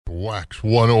Wax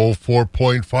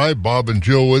 104.5. Bob and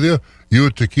Jill with you. You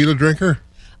a tequila drinker?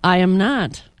 I am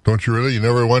not. Don't you really? You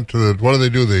never went to the, what do they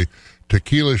do? The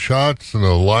tequila shots and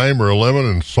a lime or a lemon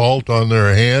and salt on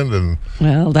their hand? And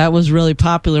Well, that was really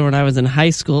popular when I was in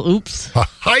high school. Oops.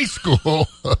 high school?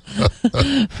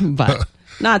 But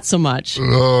not so much.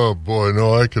 Oh boy,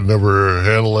 no, I could never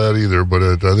handle that either. But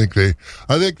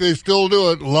I think they still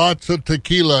do it. Lots of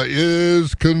tequila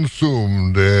is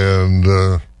consumed,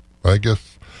 and I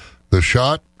guess the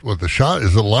shot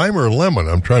is it lime or lemon?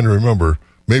 I'm trying to remember.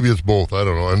 Maybe it's both. I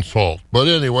don't know. And salt. But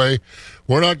anyway,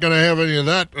 we're not going to have any of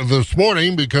that this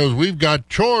morning because we've got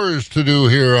chores to do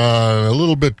here on a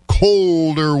little bit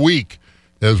colder week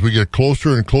as we get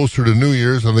closer and closer to New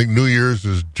Year's. I think New Year's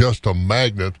is just a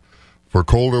magnet for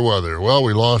colder weather. Well,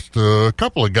 we lost a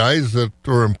couple of guys that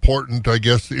were important, I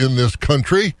guess, in this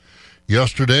country.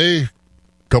 Yesterday, a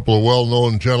couple of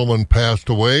well-known gentlemen passed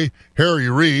away. Harry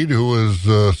Reid, who was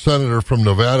a senator from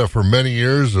Nevada for many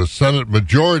years, a Senate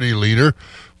Majority Leader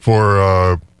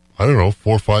for,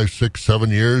 4, 5, 6, 7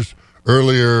 years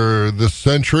earlier this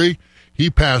century. He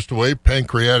passed away,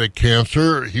 pancreatic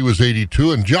cancer. He was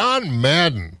 82. And John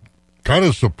Madden, kind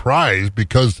of surprised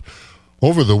because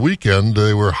over the weekend,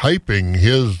 they were hyping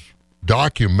his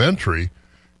documentary,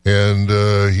 and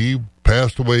he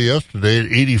passed away yesterday at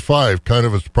 85. Kind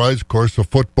of a surprise. Of course, a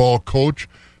football coach,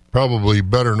 probably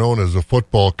better known as a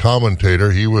football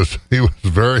commentator. He was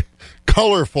very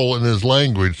colorful in his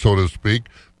language, so to speak.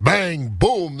 Bang,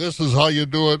 boom, this is how you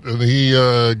do it, and he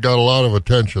got a lot of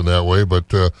attention that way.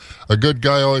 But a good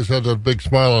guy, always had that big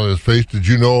smile on his face. Did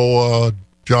you know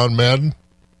John Madden?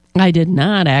 I did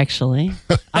not, actually.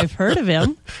 I've heard of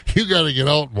him. You got to get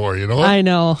out more, you know? I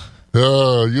know.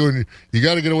 You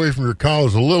got to get away from your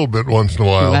cows a little bit once in a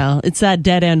while. Well, it's that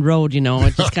dead-end road, you know.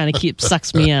 It just kind of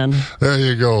sucks me in. There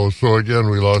you go. So, again,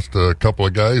 we lost a couple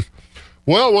of guys.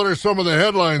 Well, what are some of the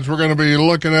headlines we're going to be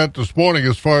looking at this morning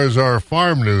as far as our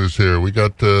farm news here? We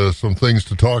got some things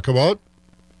to talk about.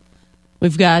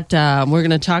 We've got, we're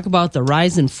going to talk about the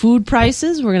rise in food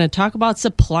prices. We're going to talk about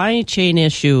supply chain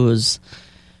issues.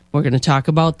 We're going to talk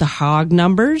about the hog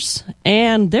numbers,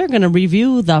 and they're going to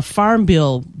review the farm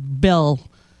bill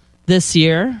this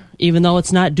year, even though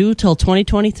it's not due till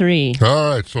 2023.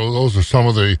 All right, so those are some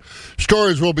of the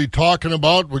stories we'll be talking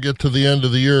about. We get to the end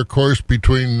of the year, of course,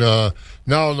 between now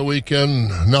and the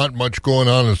weekend, not much going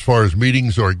on as far as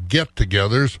meetings or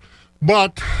get-togethers,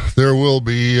 but there will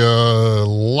be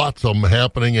lots of them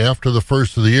happening after the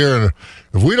first of the year. And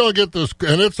if we don't get this,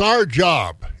 and it's our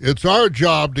job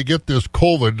to get this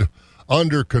COVID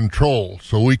under control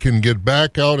so we can get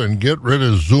back out and get rid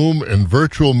of Zoom and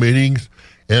virtual meetings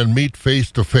and meet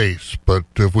face-to-face. But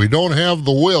if we don't have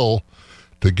the will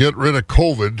to get rid of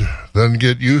COVID, then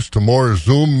get used to more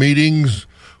Zoom meetings,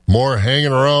 more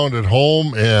hanging around at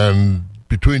home, and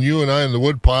between you and I in the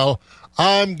woodpile,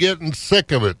 I'm getting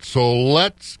sick of it. So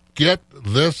let's get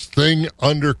this thing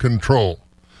under control.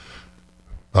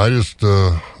 I just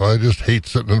hate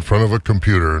sitting in front of a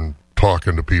computer and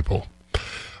talking to people.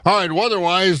 All right,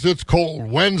 weather-wise, it's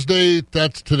cold. Wednesday,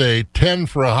 that's today, 10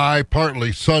 for a high,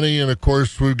 partly sunny, and, of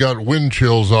course, we've got wind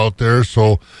chills out there,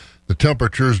 so the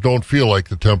temperatures don't feel like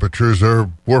the temperatures.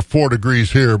 We're 4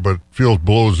 degrees here, but feels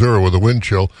below zero with a wind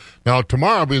chill. Now,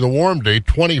 tomorrow will be the warm day,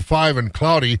 25 and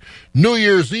cloudy. New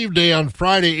Year's Eve day on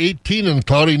Friday, 18 and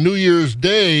cloudy. New Year's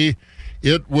Day,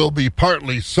 it will be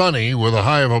partly sunny with a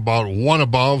high of about 1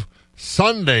 above.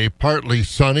 Sunday, partly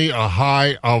sunny, a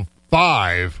high of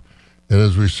 5. And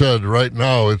as we said, right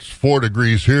now it's 4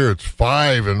 degrees here. It's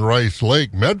 5 in Rice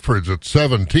Lake. Medford's at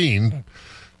 17.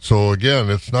 So, again,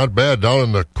 it's not bad down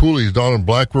in the coulees, down in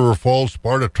Black River Falls,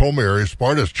 Sparta, Toma area.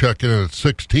 Sparta's checking in at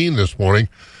 16 this morning.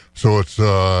 So it's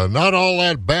not all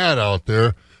that bad out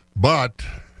there. But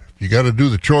if you got to do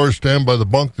the chores, stand by the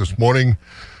bunk this morning,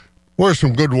 wear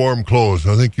some good warm clothes.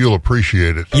 I think you'll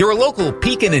appreciate it. Your local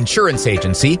Pekin Insurance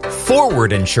Agency,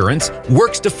 Forward Insurance,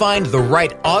 works to find the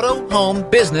right auto, home,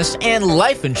 business, and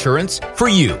life insurance for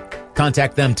you.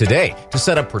 Contact them today to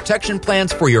set up protection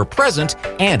plans for your present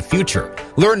and future.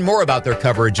 Learn more about their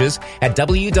coverages at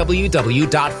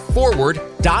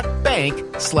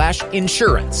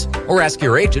www.forward.bank/insurance or ask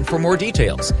your agent for more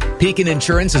details. Pekin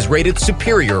Insurance is rated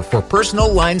superior for personal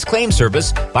lines claim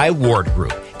service by Ward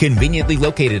Group. Conveniently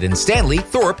located in Stanley,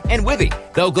 Thorpe, and Withee.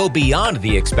 They'll go beyond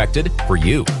the expected for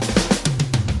you.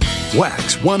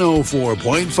 Wax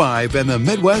 104.5 and the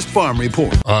Midwest Farm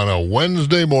Report. On a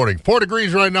Wednesday morning. 4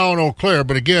 degrees right now in Eau Claire,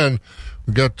 but again,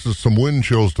 we've got some wind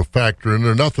chills to factor in.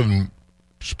 They're nothing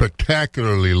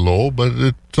spectacularly low, but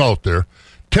it's out there.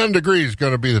 10 degrees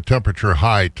going to be the temperature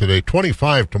high today.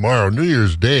 25 tomorrow. New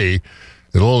Year's Day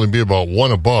It'll only be about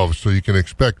 1 above, so you can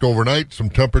expect overnight some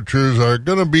temperatures are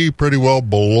going to be pretty well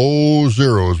below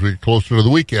zero as we get closer to the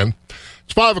weekend.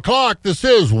 It's 5 o'clock. This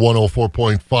is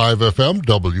 104.5 FM,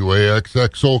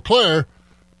 WAXX Eau Claire.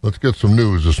 Let's get some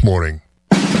news this morning.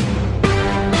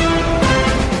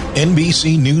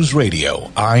 NBC News Radio,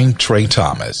 I'm Trey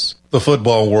Thomas. The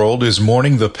football world is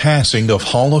mourning the passing of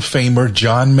Hall of Famer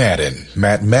John Madden.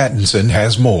 Matt Mattinson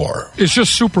has more. It's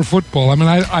just super football. I mean,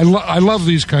 I love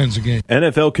these kinds of games.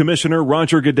 NFL Commissioner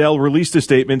Roger Goodell released a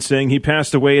statement saying he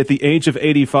passed away at the age of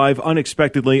 85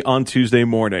 unexpectedly on Tuesday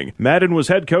morning. Madden was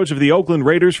head coach of the Oakland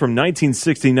Raiders from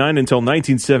 1969 until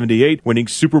 1978, winning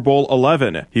Super Bowl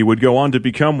 11. He would go on to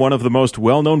become one of the most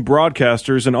well-known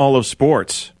broadcasters in all of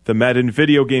sports. The Madden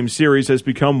video game series has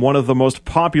become one of the most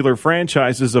popular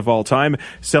franchises of all time,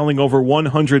 selling over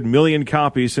 100 million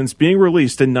copies since being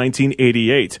released in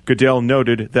 1988. Goodell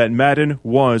noted that Madden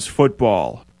was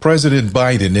football. President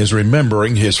Biden is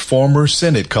remembering his former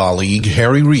Senate colleague,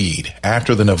 Harry Reid,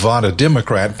 after the Nevada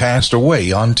Democrat passed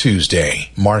away on Tuesday.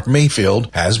 Mark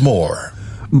Mayfield has more.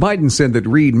 Biden said that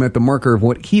Reid met the marker of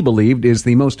what he believed is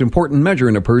the most important measure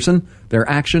in a person, their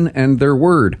action and their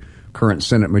word. Current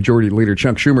Senate Majority Leader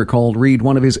Chuck Schumer called Reid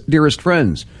one of his dearest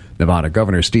friends. Nevada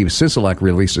Governor Steve Sisolak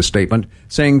released a statement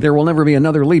saying there will never be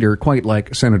another leader quite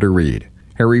like Senator Reid.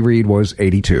 Harry Reid was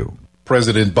 82.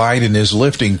 President Biden is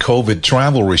lifting COVID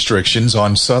travel restrictions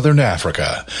on southern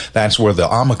Africa. That's where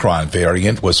the Omicron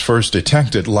variant was first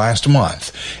detected last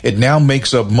month. It now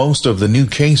makes up most of the new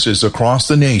cases across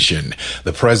the nation.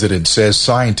 The president says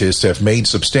scientists have made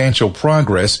substantial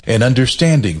progress in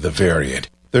understanding the variant.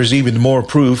 There's even more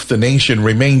proof the nation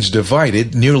remains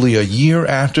divided nearly a year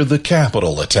after the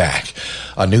Capitol attack.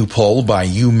 A new poll by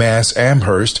UMass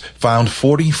Amherst found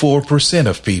 44%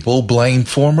 of people blame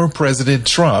former President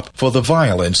Trump for the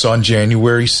violence on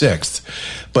January 6th.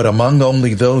 But among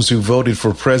only those who voted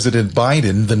for President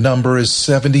Biden, the number is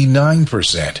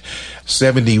 79%.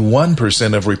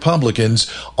 71% of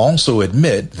Republicans also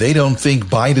admit they don't think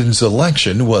Biden's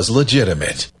election was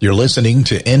legitimate. You're listening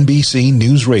to NBC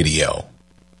News Radio.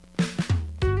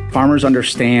 Farmers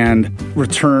understand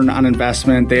return on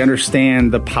investment. They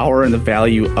understand the power and the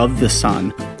value of the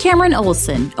sun. Cameron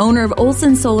Olson, owner of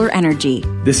Olson Solar Energy.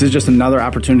 This is just another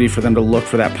opportunity for them to look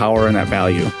for that power and that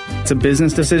value. It's a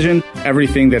business decision.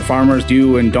 Everything that farmers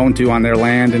do and don't do on their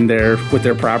land and with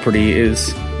their property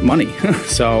is money.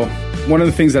 So one of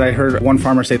the things that I heard one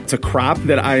farmer say, it's a crop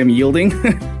that I am yielding.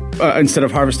 Instead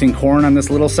of harvesting corn on this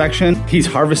little section, he's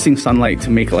harvesting sunlight to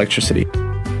make electricity.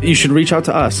 You should reach out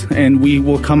to us, and we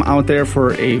will come out there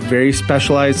for a very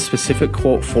specialized, specific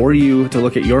quote for you to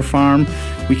look at your farm.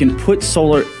 We can put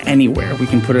solar anywhere. We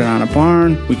can put it on a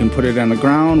barn. We can put it on the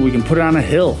ground. We can put it on a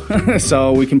hill.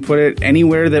 So we can put it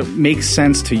anywhere that makes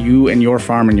sense to you and your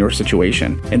farm and your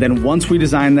situation. And then once we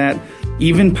design that,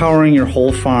 even powering your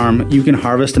whole farm, you can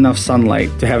harvest enough sunlight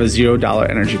to have a $0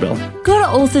 energy bill. Go to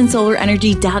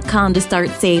olsonsolarenergy.com to start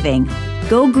saving.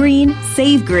 Go green,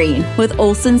 save green with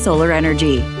Olson Solar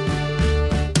Energy.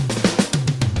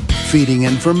 Feeding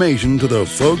information to the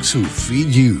folks who feed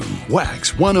you.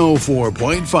 Wax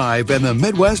 104.5 and the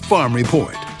Midwest Farm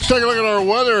Report. Let's take a look at our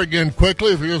weather again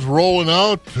quickly. If it is rolling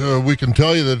out, we can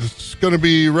tell you that it's going to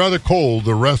be rather cold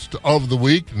the rest of the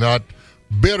week. Not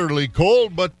bitterly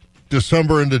cold, but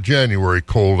December into January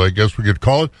cold, I guess we could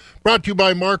call it. Brought to you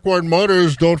by Marquardt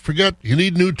Motors. Don't forget, you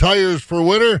need new tires for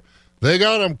winter? They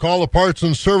got them. Call the Parts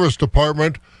and Service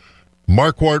Department,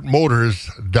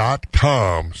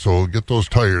 MarquardtMotors.com. So get those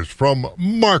tires from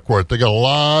Marquardt. They got a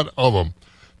lot of them.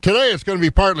 Today it's going to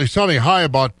be partly sunny, high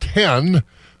about 10.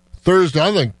 Thursday,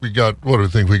 I think we got, what do you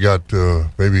think? We got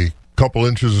maybe a couple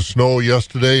inches of snow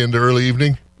yesterday into early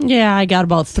evening? Yeah, I got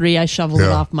about 3. I shoveled it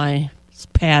off my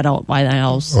pad out by the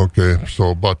house. Okay, so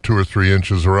about 2 or 3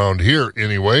 inches around here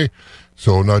anyway.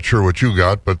 So not sure what you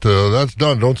got, but that's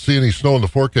done. Don't see any snow in the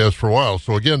forecast for a while.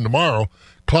 So again, tomorrow,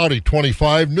 cloudy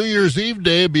 25. New Year's Eve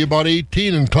day will be about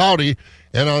 18 and cloudy.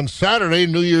 And on Saturday,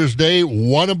 New Year's Day,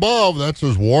 1 above. That's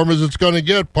as warm as it's going to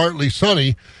get, partly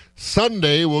sunny.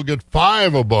 Sunday, we'll get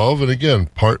 5 above. And again,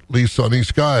 partly sunny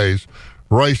skies.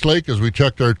 Rice Lake, as we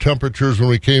checked our temperatures when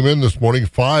we came in this morning,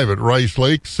 5 at Rice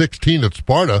Lake, 16 at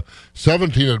Sparta,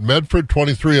 17 at Medford,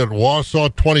 23 at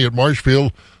Wausau, 20 at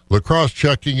Marshfield. La Crosse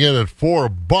checking in at 4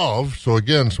 above. So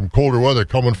again, some colder weather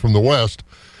coming from the west.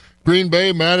 Green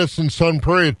Bay, Madison, Sun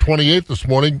Prairie at 28 this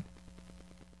morning.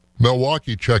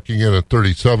 Milwaukee checking in at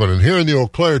 37. And here in the Eau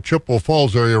Claire, Chippewa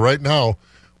Falls area right now,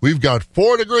 we've got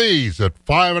 4 degrees at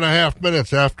 5.5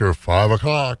 minutes after 5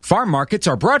 o'clock. Farm markets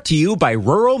are brought to you by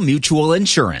Rural Mutual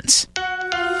Insurance.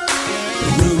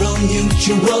 Rural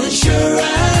Mutual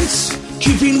Insurance.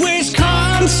 keeping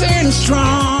Wisconsin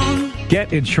strong.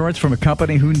 Get insurance from a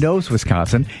company who knows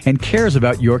Wisconsin and cares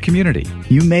about your community.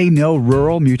 You may know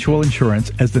Rural Mutual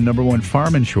Insurance as the #1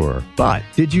 farm insurer, but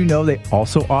did you know they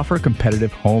also offer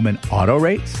competitive home and auto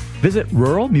rates? Visit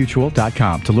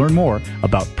ruralmutual.com to learn more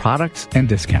about products and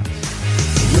discounts.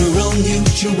 Rural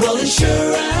Mutual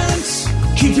Insurance,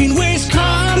 keeping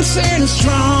Wisconsin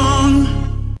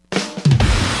strong.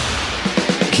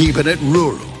 Keeping it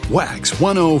rural. Wax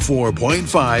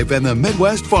 104.5 and the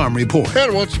Midwest Farm Report.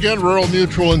 And once again, Rural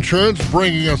Mutual Insurance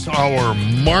bringing us our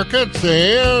markets.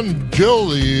 And Jill,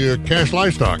 the cash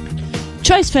livestock.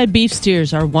 Choice-fed beef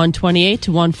steers are $128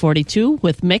 to $142,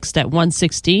 with mixed at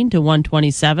 $116 to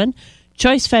 $127.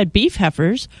 Choice-fed beef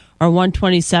heifers are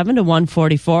 $127 to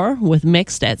 $144, with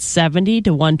mixed at $70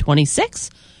 to $126.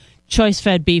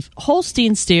 Choice-fed beef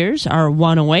Holstein steers are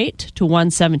 $108 to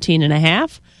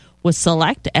 $117.5, with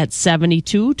select at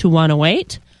 $72 to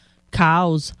 $108.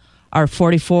 Cows are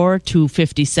 $44 to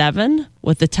 $57,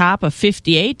 with the top of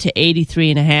 $58 to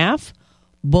 $83.5.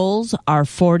 Bulls are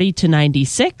 $40 to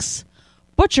 $96.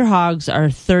 Butcher hogs are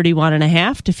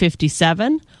 $31.5 to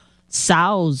 $57.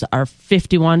 Sows are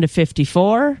 $51 to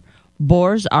 $54.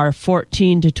 Boars are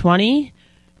 $14 to $20.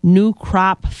 New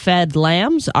crop fed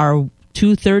lambs are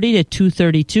 $230 to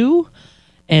 $232.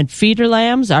 And feeder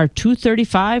lambs are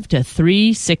 $235 to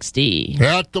 $360.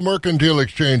 At the Mercantile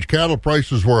Exchange, cattle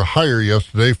prices were higher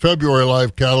yesterday. February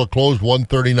live cattle closed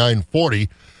 $139.40.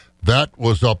 That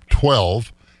was up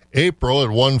 12. April at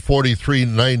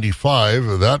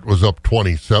 $143.95. That was up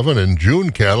 27. And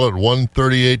June cattle at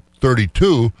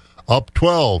 $138.32, up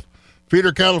 12.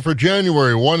 Feeder cattle for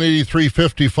January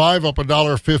 $183.55, up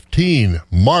 $1.15.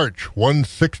 March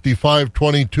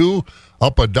 $165.22.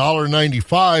 up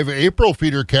 $1.95. April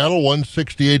feeder cattle,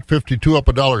 $168.52, up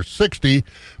 $1.60.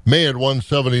 May at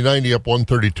 $170.90, up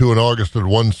 $132. And August at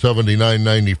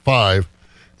 $179.95,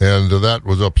 and that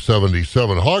was up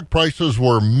 77. Hog prices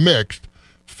were mixed.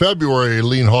 February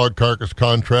lean hog carcass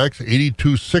contracts,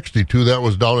 $82.62. That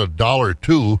was down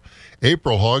 $1.02.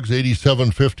 April hogs,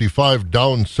 $87.55,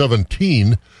 down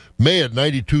 17. May at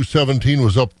 $92.17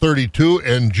 was up 32,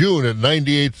 and June at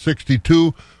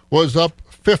 $98.62 was up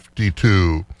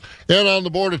 52. And on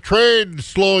the Board of Trade,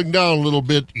 slowing down a little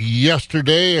bit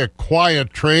yesterday, a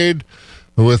quiet trade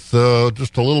with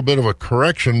just a little bit of a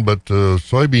correction, but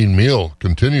soybean meal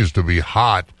continues to be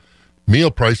hot.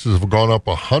 Meal prices have gone up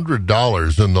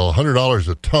 $100 and $100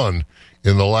 a ton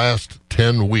in the last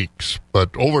 10 weeks.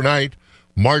 But overnight,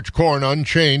 March corn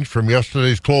unchanged from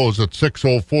yesterday's close at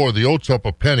 $6.04. The oats up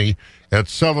a penny at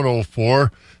 $7.04.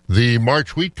 The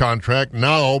March wheat contract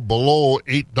now below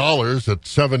 $8 at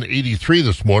 $7.83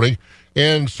 this morning.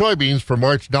 And soybeans for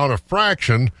March down a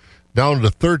fraction, down to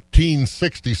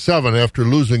 $13.67 after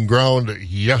losing ground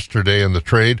yesterday in the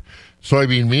trade.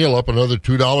 Soybean meal up another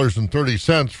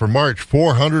 $2.30 for March,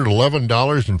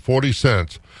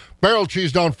 $411.40. Barrel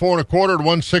cheese down 4 1/4 at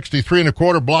 163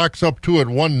 1/4. Blocks up 2 at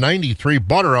 193.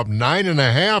 Butter up 9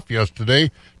 1/2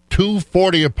 yesterday,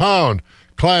 $2.40 a pound.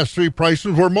 Class 3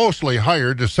 prices were mostly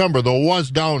higher. December, though, was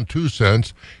down 2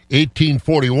 cents,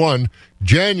 $18.41.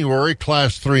 January,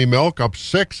 Class 3 milk up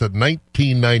 6 at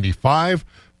 $19.95.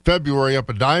 February up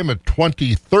a dime at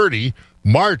 $20.30.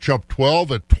 March up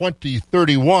 12 at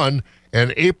 $20.31.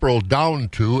 And April down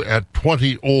 2 at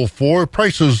 $20.04.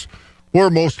 Prices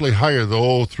were mostly higher,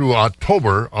 though, through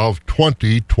October of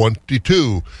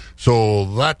 2022. So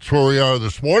that's where we are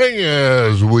this morning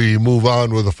as we move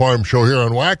on with the Farm Show here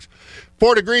on Wax.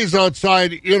 4 degrees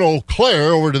outside in Eau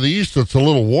Claire. Over to the east, it's a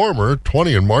little warmer.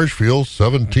 20 in Marshfield,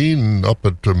 17 up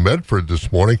at Medford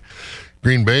this morning.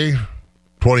 Green Bay,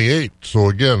 28. So,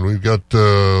 again, we've got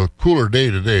a cooler day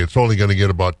today. It's only going to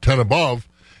get about 10 above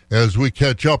as we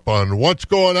catch up on what's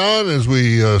going on as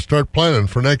we start planning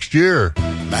for next year.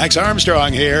 Max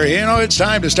Armstrong here. You know, it's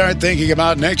time to start thinking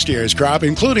about next year's crop,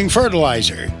 including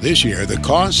fertilizer. This year, the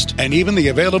cost and even the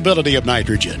availability of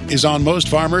nitrogen is on most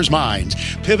farmers' minds.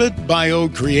 Pivot Bio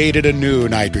created a new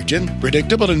nitrogen,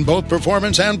 predictable in both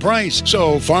performance and price,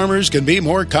 so farmers can be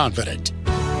more confident.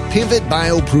 Pivot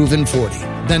Bio Proven 40,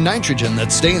 the nitrogen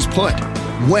that stays put,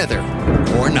 weather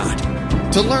or not.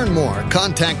 To learn more,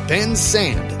 contact Ben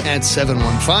Sand at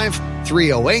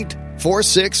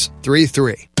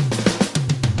 715-308-4633.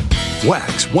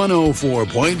 Wax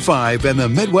 104.5 and the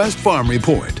Midwest Farm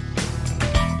Report.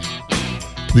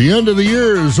 The end of the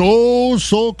year is oh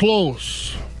so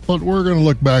close, but we're going to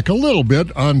look back a little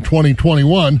bit on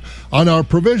 2021 on our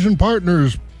Provision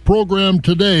Partners program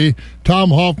today. Tom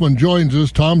Hoffman joins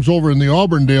us. Tom's over in the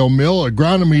Auburndale Mill,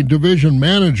 Agronomy Division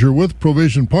Manager with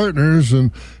Provision Partners. And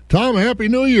Tom, Happy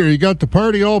New Year. You got the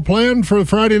party all planned for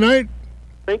Friday night?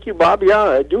 Thank you, Bob. Yeah,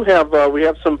 I do have. We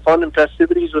have some fun and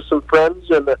festivities with some friends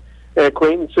and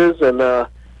acquaintances, and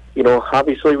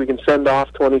obviously we can send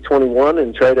off 2021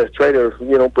 and try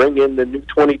to bring in the new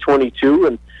 2022,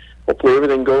 and hopefully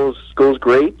everything goes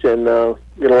great, and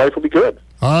life will be good.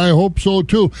 I hope so,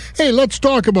 too. Hey, let's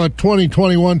talk about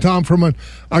 2021, Tom, from an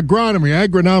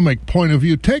agronomic point of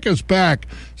view. Take us back,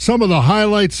 some of the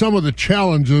highlights, some of the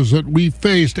challenges that we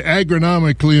faced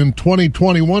agronomically in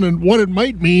 2021 and what it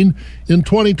might mean in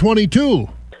 2022.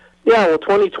 Yeah, well,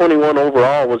 2021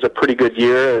 overall was a pretty good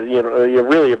year,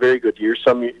 really a very good year.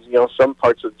 Some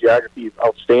parts of the geography,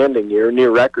 outstanding year, near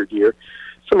record year.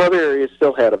 Some other areas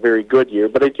still had a very good year,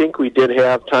 but I think we did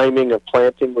have timing of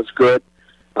planting was good.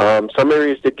 Some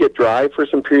areas did get dry for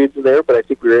some periods there, but I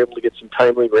think we were able to get some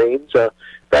timely rains. In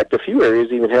fact, a few areas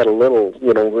even had a little,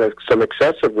 some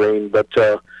excessive rain, but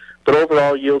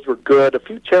overall yields were good. A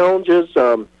few challenges,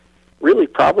 really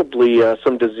probably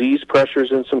some disease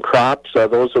pressures in some crops.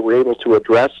 Those that were able to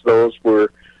address those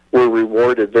were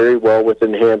rewarded very well with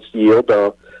enhanced yield.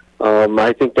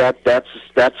 I think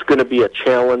that's going to be a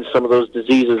challenge. Some of those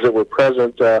diseases that were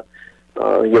present,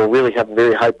 really have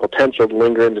very high potential to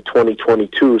linger into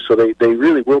 2022. So they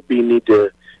really will need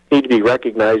to be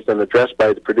recognized and addressed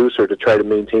by the producer to try to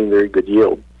maintain very good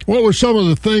yield. What were some of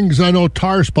the things? I know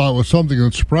tar spot was something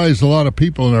that surprised a lot of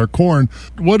people in our corn.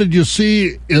 What did you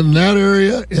see in that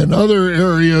area, in other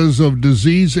areas of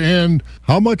disease, and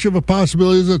how much of a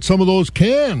possibility is that some of those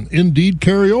can indeed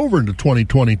carry over into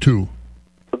 2022?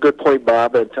 A good point,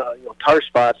 Bob. Tar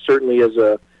spot certainly is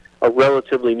a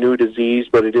relatively new disease,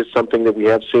 but it is something that we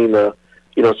have seen,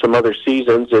 some other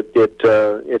seasons.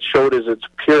 It showed as its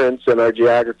appearance in our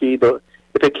geography.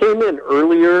 If it came in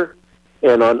earlier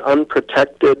and on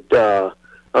unprotected crop,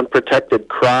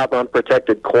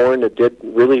 unprotected corn, it did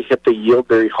really hit the yield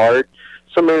very hard.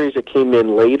 Some areas it came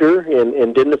in later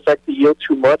and didn't affect the yield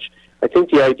too much. I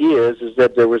think the idea is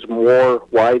that there was more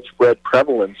widespread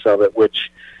prevalence of it,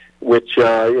 which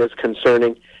is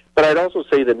concerning. But I'd also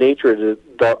say the nature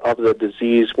of the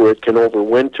disease, where it can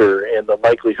overwinter, and the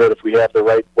likelihood, if we have the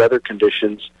right weather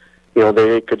conditions, that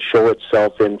it could show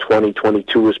itself in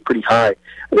 2022 is pretty high.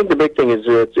 I think the big thing is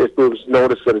it was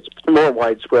noticed that it's more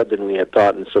widespread than we had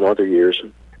thought in some other years.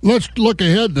 Let's look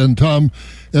ahead then, Tom,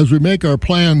 as we make our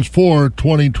plans for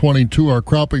 2022, our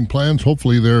cropping plans.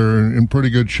 Hopefully they're in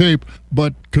pretty good shape.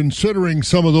 But considering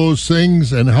some of those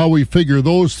things and how we figure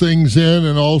those things in,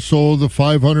 and also the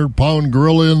 500-pound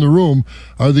gorilla in the room,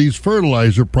 are these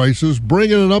fertilizer prices.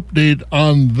 Bringing an update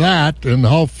on that and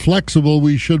how flexible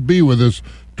we should be with this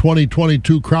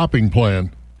 2022 cropping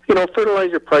plan.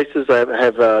 Fertilizer prices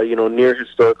have near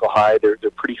historical high. They're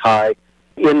pretty high.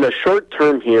 In the short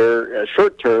term here,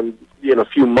 in a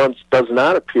few months, does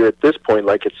not appear at this point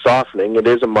like it's softening. It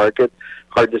is a market,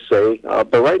 hard to say.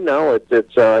 But right now,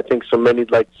 it's I think so many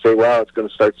would like to say, wow, it's going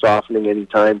to start softening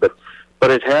anytime, but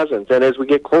it hasn't. And as we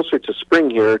get closer to spring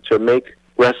here, to make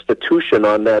restitution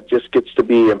on that just gets to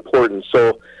be important.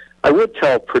 So I would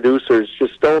tell producers,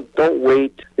 just don't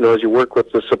wait, as you work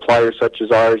with the suppliers such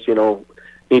as ours,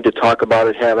 need to talk about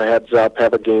it, have a heads up,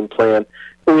 have a game plan.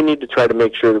 But we need to try to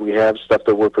make sure that we have stuff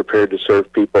that we're prepared to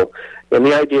serve people. And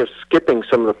the idea of skipping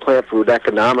some of the plant food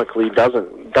economically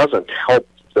doesn't help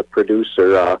the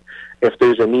producer. If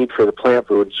there's a need for the plant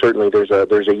food, certainly there's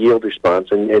a yield response,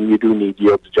 and you do need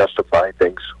yield to justify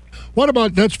things. What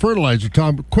about, that's fertilizer,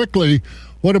 Tom? Quickly,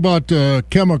 what about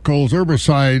chemicals,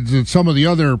 herbicides, and some of the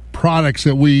other products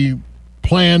that we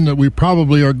plan that we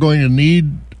probably are going to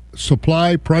need?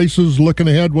 Supply, prices, looking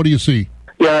ahead, what do you see?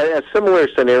 Yeah, a similar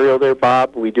scenario there,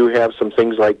 Bob. We do have some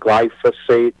things like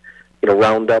glyphosate,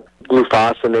 Roundup,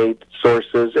 glufosinate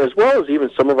sources, as well as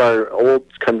even some of our old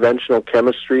conventional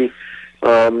chemistry.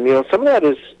 Some of that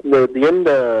is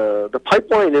the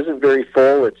pipeline isn't very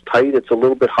full. It's tight. It's a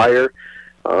little bit higher.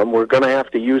 We're going to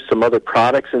have to use some other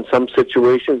products in some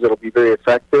situations that'll be very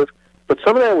effective. But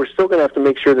some of that, we're still going to have to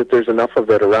make sure that there's enough of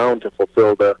it around to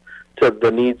fulfill the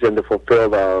needs and to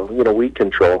fulfill weed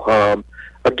control.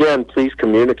 Again, please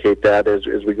communicate that as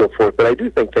we go forward. But I do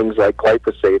think things like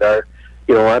glyphosate are,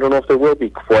 I don't know if there will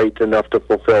be quite enough to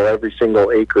fulfill every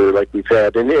single acre like we've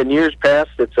had. In years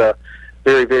past, it's a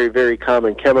very, very, very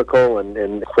common chemical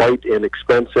and quite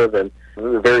inexpensive and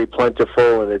very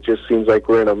plentiful. And it just seems like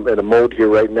we're in a mode here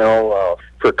right now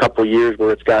for a couple of years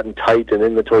where it's gotten tight and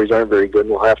inventories aren't very good.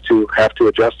 And we'll have to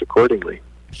adjust accordingly.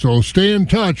 So stay in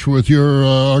touch with your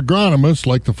agronomists,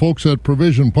 like the folks at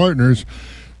Provision Partners.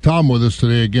 Tom with us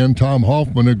today again, Tom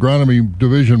Hoffman, Agronomy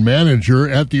Division Manager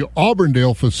at the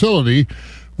Auburndale facility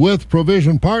with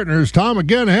Provision Partners. Tom,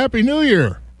 again, Happy New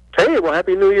Year. Hey, well,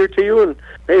 Happy New Year to you, and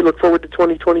hey, look forward to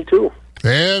 2022.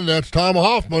 And that's Tom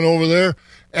Hoffman over there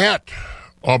at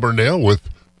Auburndale with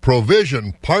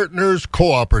Provision Partners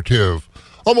Cooperative.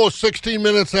 Almost 16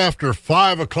 minutes after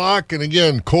 5 o'clock, and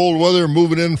again, cold weather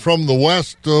moving in from the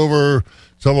west over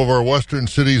some of our western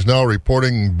cities now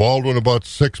reporting Baldwin about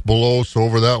 6 below, so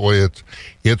over that way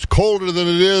it's colder than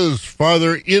it is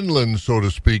farther inland, so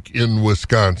to speak, in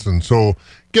Wisconsin. So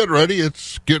get ready,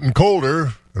 it's getting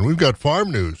colder, and we've got farm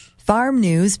news. Farm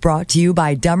news brought to you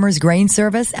by Dummer's Grain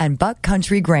Service and Buck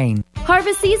Country Grain.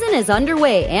 Harvest season is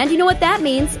underway, and you know what that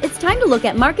means. It's time to look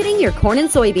at marketing your corn and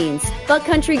soybeans. Buck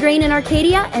Country Grain in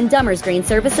Arcadia and Dummer's Grain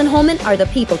Service in Holmen are the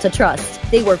people to trust.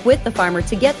 They work with the farmer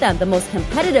to get them the most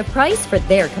competitive price for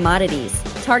their commodities.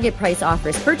 Target Price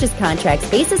offers purchase contracts,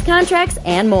 basis contracts,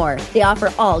 and more. They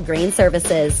offer all grain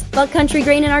services. Buck Country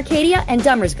Grain in Arcadia and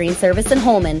Dummer's Grain Service in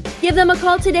Holmen. Give them a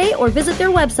call today or visit their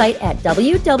website at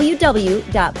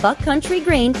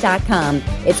www.buckcountrygrain.com.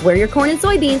 It's where your corn and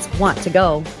soybeans want to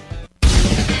go.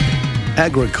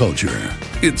 Agriculture.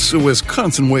 It's a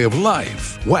Wisconsin way of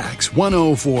life. Wax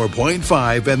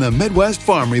 104.5 and the Midwest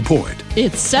Farm Report.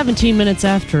 It's 17 minutes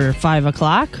after 5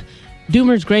 o'clock.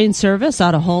 Doomer's Grain Service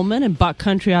out of Holmen and Buck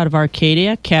Country out of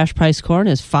Arcadia. Cash price corn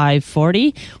is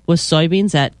 $5.40 with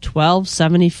soybeans at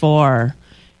 $12.74. And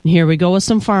here we go with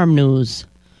some farm news.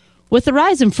 With the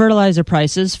rise in fertilizer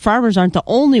prices, farmers aren't the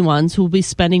only ones who will be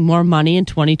spending more money in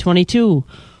 2022.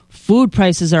 Food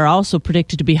prices are also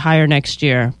predicted to be higher next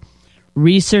year.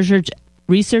 Researchers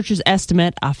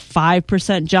estimate a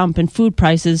 5% jump in food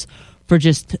prices for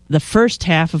just the first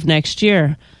half of next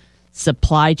year.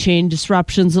 Supply chain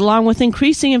disruptions along with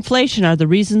increasing inflation are the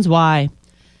reasons why.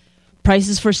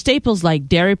 Prices for staples like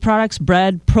dairy products,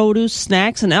 bread, produce,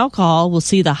 snacks, and alcohol will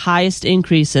see the highest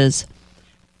increases.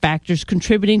 Factors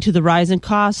contributing to the rise in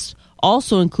costs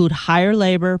also include higher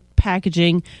labor,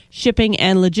 packaging, shipping,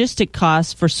 and logistic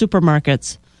costs for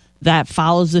supermarkets. That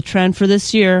follows the trend for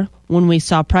this year when we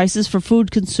saw prices for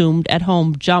food consumed at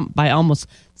home jump by almost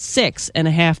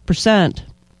 6.5%.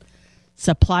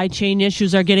 Supply chain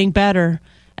issues are getting better,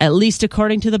 at least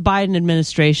according to the Biden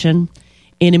administration.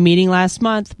 In a meeting last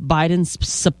month, Biden's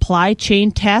Supply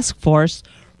Chain Task Force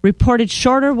reported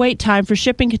shorter wait time for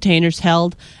shipping containers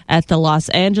held at the Los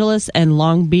Angeles and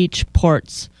Long Beach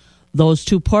ports. Those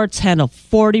two ports handle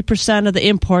 40% of the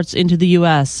imports into the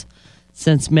U.S.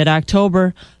 Since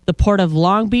mid-October, the Port of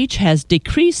Long Beach has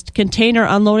decreased container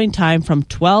unloading time from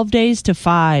 12 days to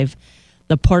 5.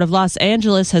 The Port of Los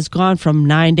Angeles has gone from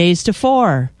 9 days to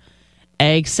 4.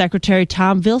 Ag Secretary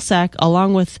Tom Vilsack,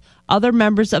 along with other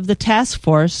members of the task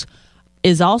force,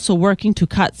 is also working to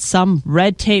cut some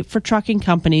red tape for trucking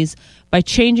companies by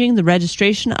changing the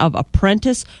registration of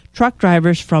apprentice truck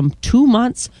drivers from 2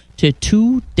 months to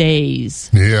 2 days.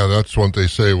 Yeah, that's what they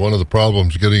say. One of the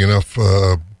problems getting enough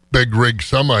big rig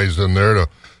semis in there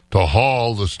to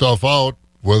haul the stuff out,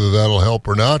 whether that'll help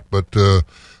or not, but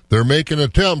they're making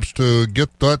attempts to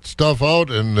get that stuff out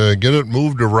and get it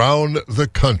moved around the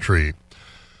country.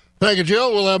 Thank you,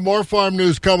 Jill. We'll have more farm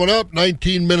news coming up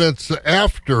 19 minutes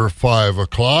after 5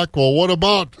 o'clock. Well, what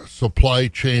about supply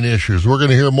chain issues? We're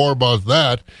going to hear more about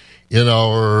that in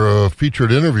our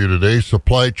featured interview today,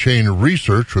 Supply Chain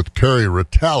Research with Carrie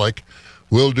Ritalik.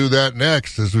 We'll do that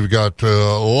next as we've got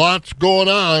lots going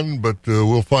on, but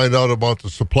we'll find out about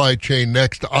the supply chain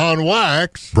next on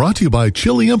Wax. Brought to you by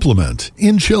Chili Implement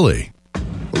in Chile.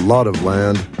 A lot of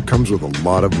land comes with a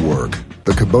lot of work.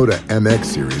 The Kubota MX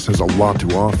series has a lot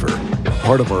to offer.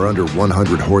 Part of our under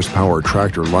 100 horsepower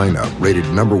tractor lineup, rated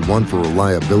number 1 for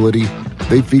reliability,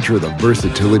 they feature the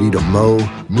versatility to mow,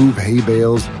 move hay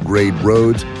bales, grade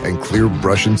roads, and clear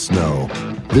brush and snow.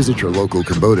 Visit your local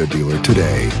Kubota dealer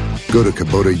today. Go to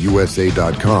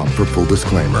KubotaUSA.com for full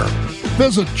disclaimer.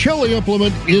 Visit Chili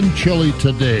Implement in Chile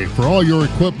today. For all your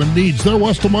equipment needs, they're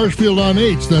west of Marshfield on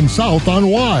H, then south on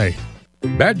Y.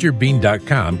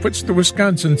 BadgerBean.com puts the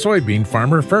Wisconsin soybean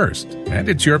farmer first, and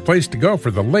it's your place to go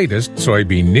for the latest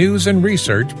soybean news and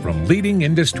research from leading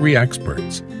industry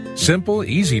experts. Simple,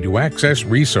 easy-to-access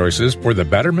resources for the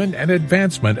betterment and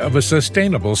advancement of a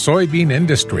sustainable soybean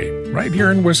industry right here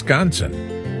in Wisconsin.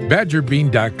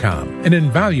 BadgerBean.com, an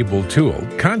invaluable tool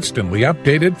constantly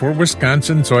updated for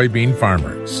Wisconsin soybean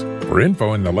farmers. For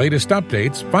info and the latest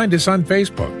updates, find us on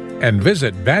Facebook and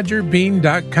visit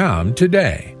BadgerBean.com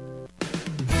today.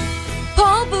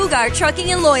 Paul Bugler Bugard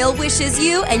Trucking and Loyal wishes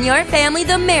you and your family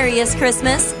the merriest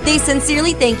Christmas. They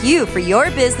sincerely thank you for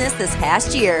your business this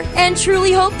past year and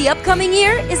truly hope the upcoming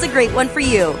year is a great one for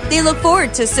you. They look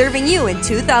forward to serving you in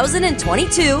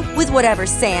 2022 with whatever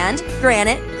sand,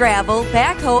 granite, gravel,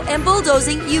 backhoe, and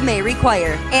bulldozing you may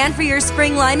require. And for your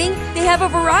spring liming, they have a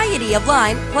variety of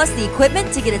lime plus the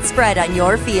equipment to get it spread on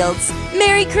your fields.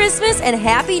 Merry Christmas and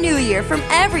Happy New Year from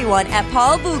everyone at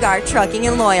Paul Bugard Trucking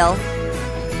and Loyal.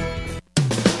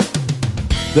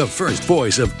 The first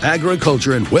voice of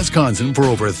agriculture in Wisconsin for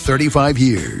over 35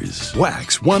 years.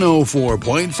 Wax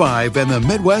 104.5 and the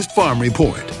Midwest Farm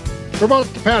Report. For about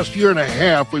the past year and a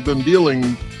half, we've been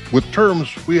dealing with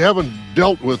terms we haven't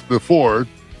dealt with before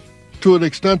to an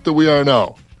extent that we are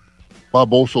now.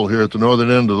 Bob Osel here at the northern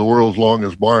end of the world's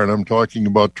longest barn. I'm talking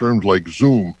about terms like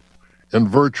Zoom and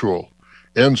virtual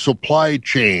and supply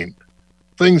chain,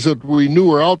 things that we knew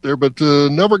were out there but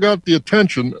never got the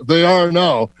attention they are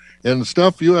now. And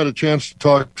Steph, you had a chance to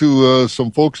talk to some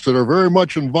folks that are very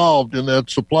much involved in that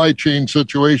supply chain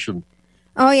situation.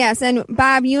 Oh, yes. And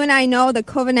Bob, you and I know the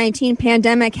COVID-19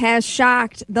 pandemic has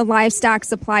shocked the livestock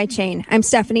supply chain. I'm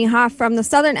Stephanie Hoff from the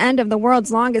southern end of the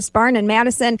world's longest barn in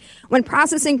Madison. When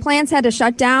processing plants had to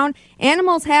shut down,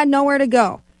 animals had nowhere to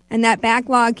go. And that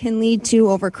backlog can lead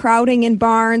to overcrowding in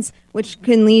barns, which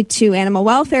can lead to animal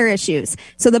welfare issues.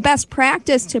 So the best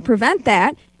practice to prevent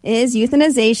that is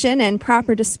euthanization and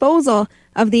proper disposal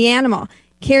of the animal.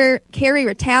 Carrie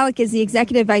Ritalik is the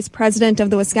executive vice president of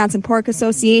the Wisconsin Pork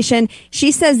Association.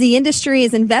 She says the industry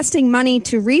is investing money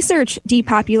to research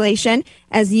depopulation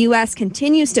as the U.S.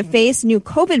 continues to face new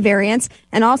COVID variants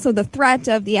and also the threat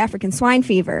of the African swine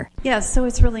fever. Yes, so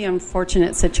it's really an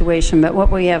unfortunate situation, but what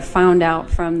we have found out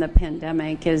from the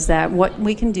pandemic is that what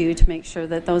we can do to make sure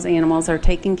that those animals are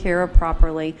taken care of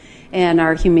properly and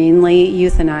are humanely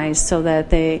euthanized so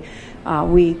that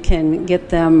we can get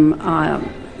them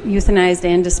euthanized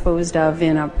and disposed of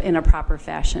in a proper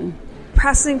fashion.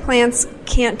 Processing plants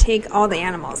can't take all the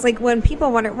animals. Like when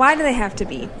people wonder, why do they have to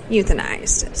be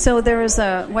euthanized? So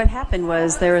what happened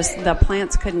was the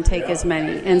plants couldn't take as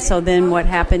many, and so then what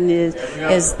happened is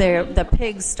the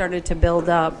pigs started to build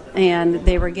up, and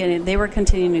they were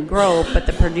continuing to grow, but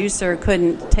the producer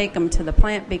couldn't take them to the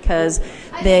plant because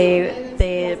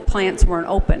the plants weren't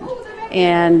open.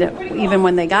 And even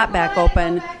when they got back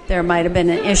open, there might have been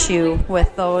an issue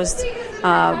with those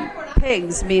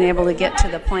pigs being able to get to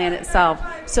the plant itself.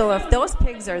 So if those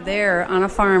pigs are there on a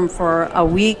farm for a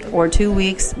week or 2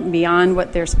 weeks beyond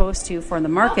what they're supposed to for the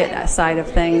market side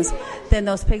of things, then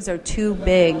those pigs are too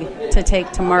big to take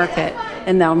to market.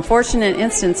 And the unfortunate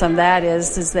instance of that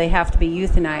is they have to be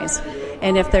euthanized.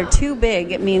 And if they're too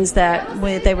big, it means that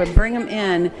they would bring them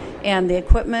in and the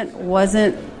equipment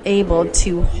wasn't able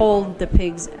to hold the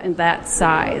pigs in that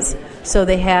size. So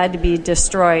they had to be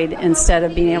destroyed instead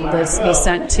of being able to be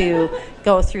sent to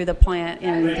go through the plant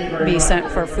and be sent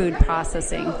for food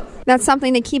processing. That's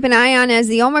something to keep an eye on as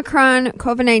the Omicron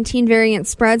COVID-19 variant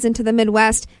spreads into the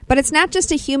Midwest. But it's not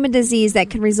just a human disease that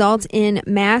can result in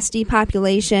mass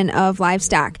depopulation of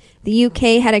livestock. The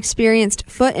UK had experienced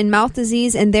foot and mouth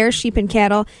disease in their sheep and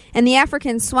cattle, and the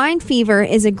African swine fever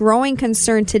is a growing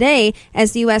concern today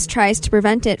as the U.S. tries to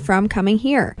prevent it from coming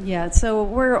here. Yeah, so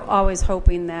we're always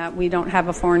hoping that we don't have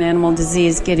a foreign animal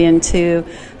disease get into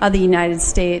the United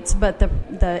States, but the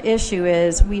issue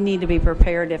is we need to be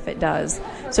prepared if it does.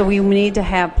 So we need to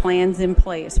have plans in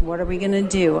place. What are we going to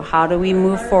do? How do we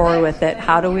move forward with it?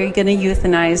 How are we going to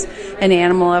euthanize an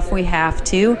animal if we have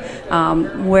to?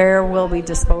 Where will we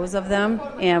dispose of them?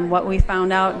 And what we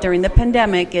found out during the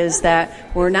pandemic is that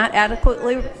we're not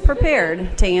adequately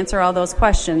prepared to answer all those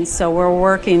questions. So we're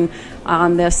working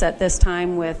on this at this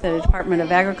time with the Department of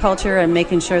Agriculture and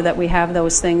making sure that we have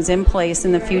those things in place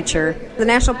in the future. The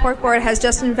National Pork Board has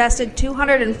just invested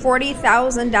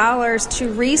 $240,000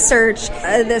 to research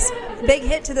this big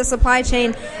hit to the supply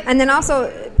chain, and then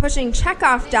also pushing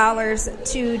checkoff dollars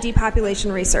to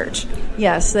depopulation research.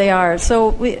 Yes, they are. So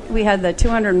we had the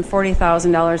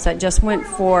 $240,000 that just went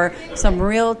for some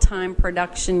real-time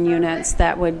production units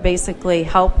that would basically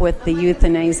help with the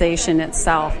euthanization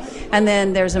itself. And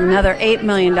then there's another $8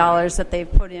 million that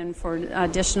they've put in for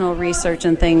additional research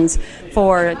and things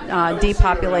for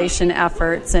depopulation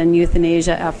efforts and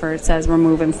euthanasia efforts as we're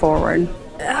moving forward.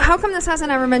 How come this hasn't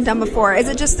ever been done before? Is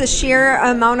it just the sheer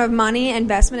amount of money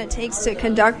investment it takes to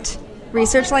conduct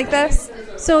research like this?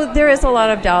 So there is a lot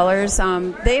of dollars.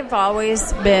 They've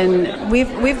always been.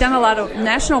 We've done a lot of.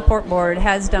 National Pork Board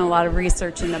has done a lot of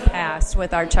research in the past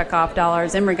with our checkoff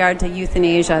dollars in regard to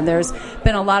euthanasia. There's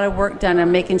been a lot of work done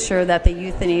on making sure that the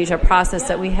euthanasia process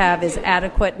that we have is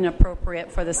adequate and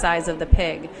appropriate for the size of the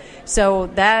pig. So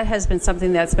that has been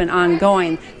something that's been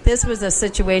ongoing. This was a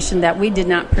situation that we did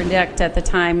not predict at the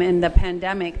time, and the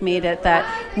pandemic made it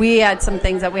that we had some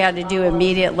things that we had to do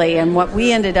immediately. And what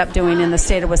we ended up doing in the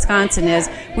state of Wisconsin is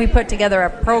we put together a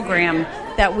program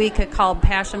that we could call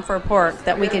Passion for Pork,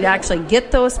 that we could actually get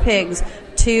those pigs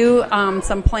to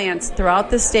some plants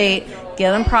throughout the state,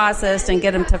 get them processed, and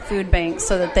get them to food banks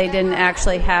so that they didn't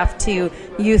actually have to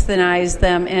euthanize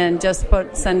them and just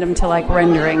send them to like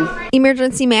rendering.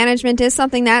 Emergency management is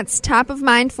something that's top of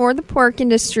mind for the pork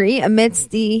industry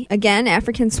amidst the, again,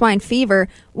 African swine fever.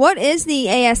 What is the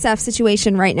ASF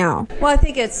situation right now? Well, I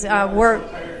think it's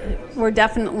we're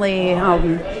definitely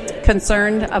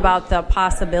concerned about the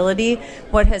possibility.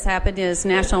 What has happened is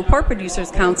National Pork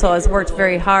Producers Council has worked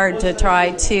very hard to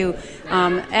try to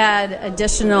add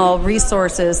additional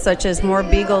resources, such as more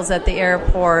beagles at the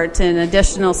airport and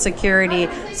additional security,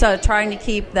 so trying to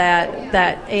keep that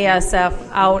ASF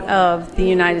out of the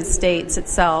United States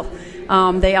itself.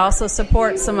 They also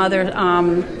support some other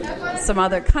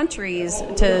countries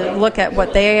to look at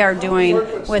what they are doing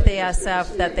with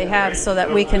ASF that they have, so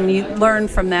that we can learn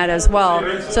from that as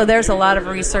well. So there's a lot of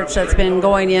research that's been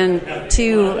going in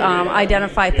to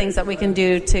identify things that we can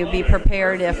do to be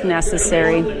prepared if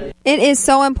necessary. It is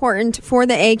so important for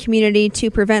the egg community to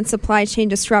prevent supply chain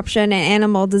disruption and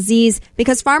animal disease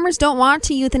because farmers don't want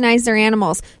to euthanize their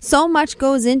animals. So much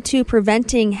goes into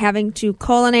preventing having to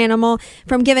cull an animal,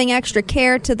 from giving extra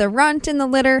care to the runt in the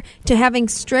litter to having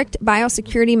strict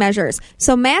biosecurity measures.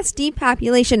 So mass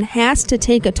depopulation has to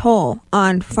take a toll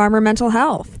on farmer mental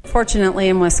health. Fortunately,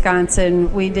 in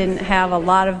Wisconsin, we didn't have a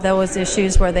lot of those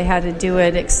issues where they had to do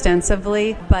it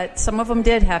extensively, but some of them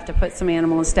did have to put some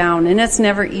animals down, and it's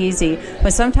never easy.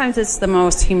 But sometimes it's the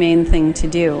most humane thing to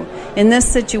do. In this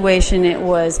situation, it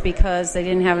was because they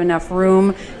didn't have enough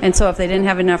room, and so if they didn't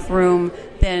have enough room,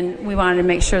 then we wanted to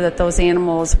make sure that those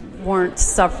animals weren't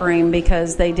suffering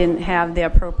because they didn't have the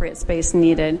appropriate space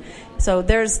needed. So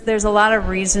there's a lot of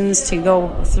reasons to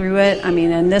go through it. I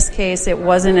mean, in this case, it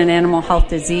wasn't an animal health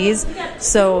disease,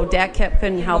 so DATCP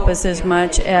couldn't help us as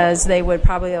much as they would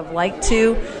probably have liked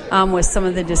to with some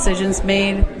of the decisions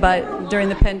made. But during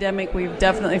the pandemic, we've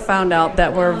definitely found out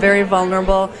that we're very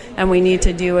vulnerable and we need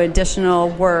to do additional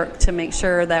work to make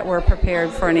sure that we're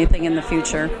prepared for anything in the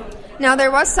future. Now,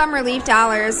 there was some relief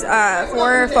dollars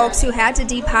for folks who had to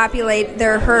depopulate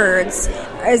their herds.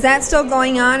 Is that still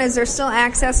going on? Is there still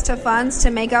access to funds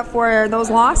to make up for those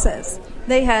losses?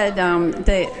 They had,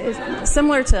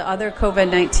 similar to other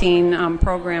COVID-19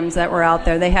 programs that were out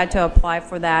there, they had to apply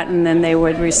for that, and then they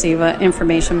would receive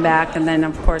information back, and then,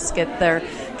 of course, get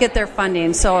their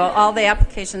funding. So all the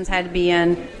applications had to be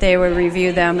in. They would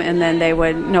review them, and then they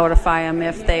would notify them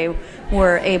if they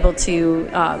were able to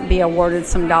be awarded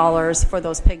some dollars for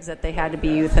those pigs that they had to be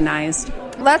euthanized.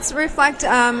 Let's reflect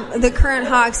the current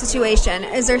hog situation.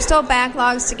 Is there still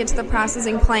backlogs to get to the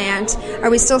processing plant? Are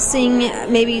we still seeing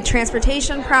maybe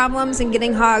transportation problems in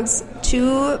getting hogs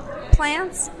to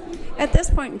plants? At this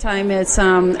point in time, it's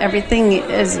everything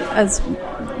is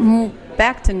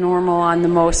back to normal on the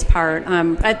most part.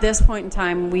 At this point in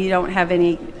time, we don't have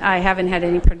any. I haven't had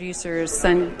any producers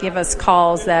give us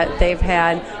calls that they've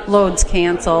had loads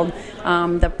canceled.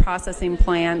 The processing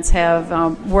plants have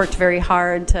worked very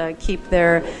hard to keep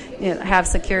have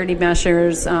security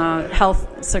measures,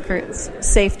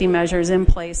 safety measures in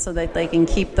place so that they can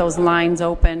keep those lines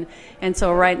open. And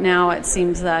so right now, it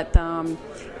seems that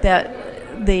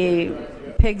the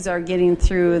pigs are getting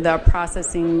through the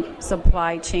processing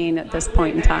supply chain at this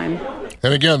point in time.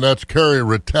 And again, that's Carrie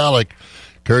Ritalik.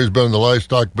 Carrie's been in the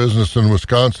livestock business in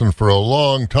Wisconsin for a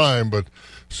long time, but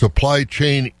supply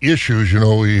chain issues,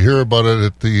 we hear about it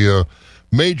at the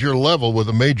major level with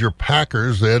the major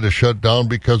packers. They had to shut down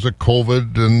because of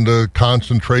COVID and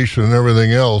concentration and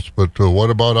everything else. But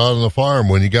what about out on the farm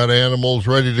when you got animals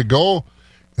ready to go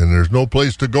and there's no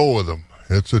place to go with them?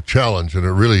 It's a challenge, and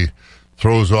it really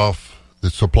throws off the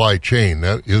supply chain,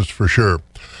 that is for sure.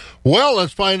 Well,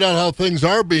 let's find out how things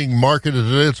are being marketed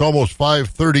today. It's almost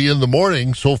 5:30 in the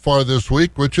morning so far this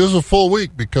week, which is a full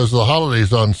week because the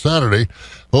holiday's on Saturday.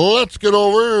 Let's get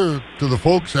over to the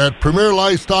folks at Premier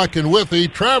Livestock in Withee.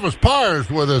 Travis Parr's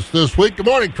with us this week. Good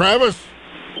morning, Travis.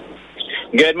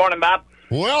 Good morning, Bob.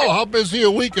 Well, how busy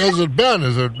a week has it been?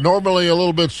 Is it normally a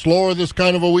little bit slower this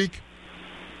kind of a week?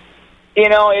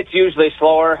 It's usually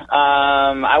slower.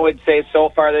 I would say so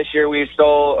far this year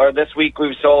this week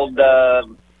we've sold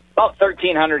about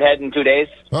 1,300 head in 2 days.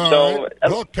 All right. A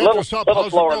little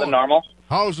slower than normal.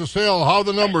 How's the sale? How are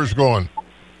the numbers going?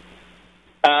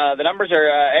 The numbers are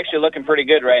actually looking pretty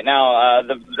good right now.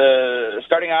 The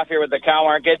starting off here with the cow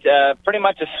market, pretty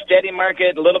much a steady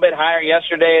market, a little bit higher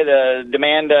yesterday. The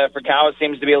demand for cows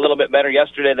seems to be a little bit better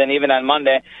yesterday than even on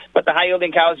Monday. But the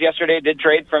high-yielding cows yesterday did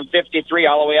trade from $53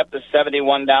 all the way up to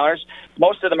 $71.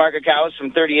 Most of the market cows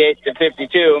from $38 to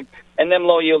 $52, and them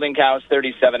low-yielding cows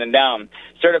 $37 and down.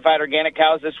 Certified organic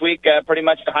cows this week, pretty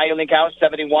much the high-yielding cows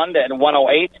 $71 to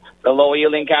 $108. The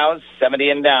low-yielding cows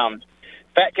 $70 and down.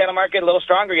 Fat cattle market a little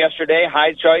stronger yesterday.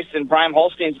 High choice and prime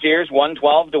Holstein steers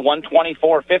 $112 to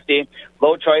 $124.50.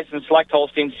 Low choice and select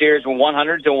Holstein steers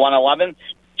 $100 to $111.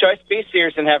 Choice beef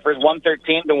steers and heifers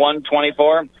 $113 to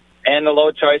 $124, and the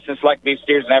low choice and select beef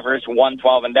steers and heifers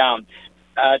 $112 and down.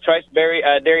 Choice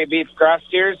dairy beef cross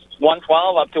steers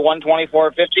 $112 up to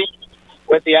 $124.50,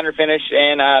 with the underfinish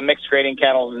and mixed grading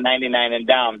cattle $99 and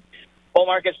down. Bull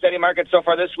market, steady market so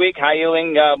far this week.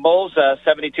 High-yielding bulls,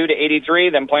 72 to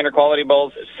 83. Then plainer quality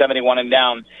bulls, 71 and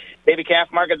down. Baby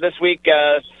calf market this week,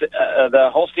 the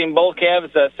Holstein bull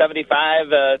calves, 75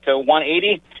 to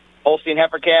 180. Holstein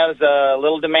heifer calves,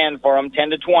 little demand for them, 10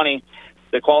 to 20.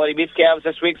 The quality beef calves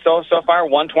this week so far,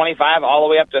 125 all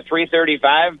the way up to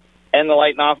 335. And the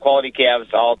light and off quality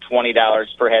calves, all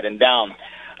 $20 per head and down.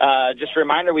 Just a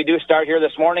reminder, we do start here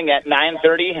this morning at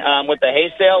 9:30 with the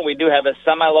hay sale. We do have a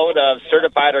semi-load of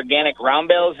certified organic round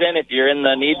bales in. If you're in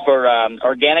the need for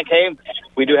organic hay,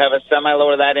 we do have a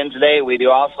semi-load of that in today. We do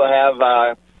also have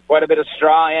quite a bit of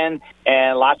straw in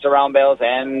and lots of round bales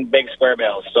and big square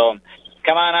bales. So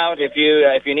come on out if you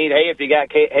need hay. If you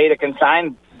got hay to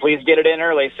consign, please get it in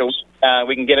early so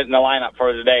we can get it in the lineup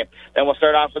for today. Then we'll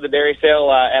start off with the dairy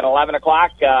sale at 11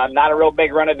 o'clock. Not a real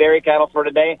big run of dairy cattle for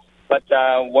today. But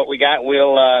what we got,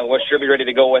 we'll sure be ready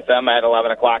to go with them at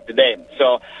 11 o'clock today.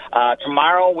 So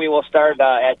tomorrow we will start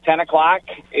at 10 o'clock,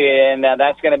 and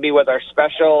that's going to be with our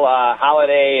special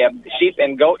holiday sheep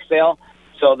and goat sale.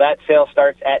 So that sale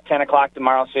starts at 10 o'clock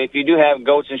tomorrow. So if you do have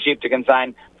goats and sheep to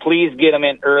consign, please get them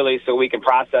in early so we can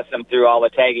process them through all the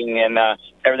tagging and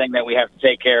everything that we have to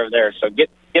take care of there. So get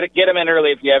them in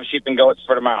early if you have sheep and goats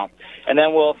for tomorrow. And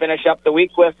then we'll finish up the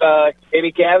week with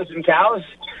baby calves and cows.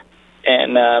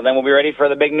 And then we'll be ready for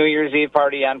the big New Year's Eve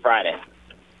party on Friday.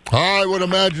 I would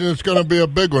imagine it's going to be a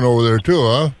big one over there, too,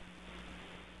 huh?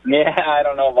 Yeah, I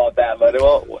don't know about that, but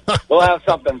we'll have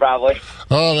something probably.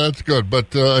 Oh, that's good.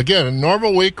 But, again, a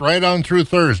normal week right on through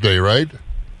Thursday, right?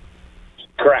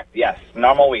 Correct, yes.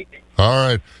 Normal week. All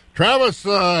right. Travis,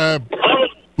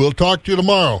 we'll talk to you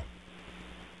tomorrow.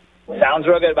 Sounds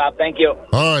real good, Bob. Thank you.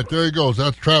 All right, there he goes.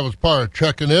 That's Travis Parr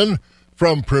checking in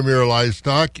from Premier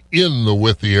Livestock in the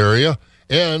Withee area.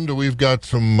 And we've got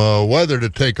some weather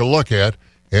to take a look at,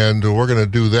 and we're going to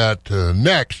do that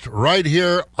next right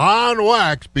here on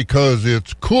Wax because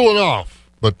it's cooling off.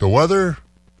 But the weather,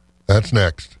 that's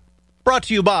next. Brought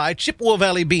to you by Chippewa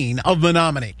Valley Bean of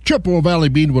Menominee. Chippewa Valley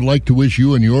Bean would like to wish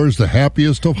you and yours the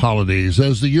happiest of holidays.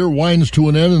 As the year winds to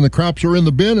an end and the crops are in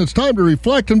the bin, it's time to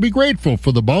reflect and be grateful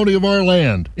for the bounty of our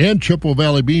land. And Chippewa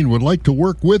Valley Bean would like to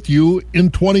work with you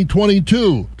in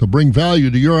 2022 to bring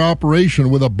value to your operation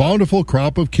with a bountiful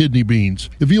crop of kidney beans.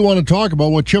 If you want to talk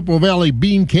about what Chippewa Valley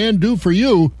Bean can do for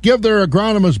you, give their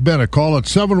agronomist Ben a call at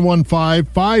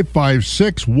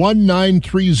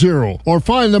 715-556-1930 or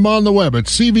find them on the web at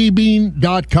cvbean.com.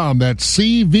 That's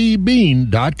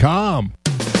cvbean.com. Wax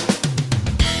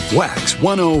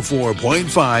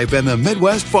 104.5 and the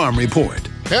Midwest Farm Report.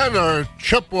 And our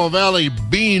Chippewa Valley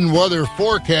bean weather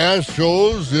forecast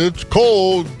shows it's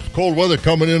cold. Cold weather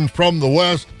coming in from the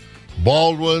west.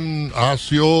 Baldwin,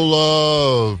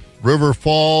 Osceola, River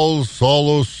Falls,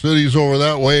 all those cities over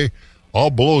that way, all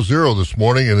below zero this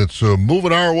morning, and it's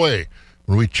moving our way.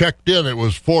 When we checked in, it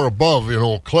was 4 above in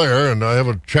Eau Claire, and I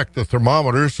haven't checked the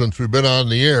thermometer since we've been on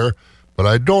the air, but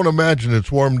I don't imagine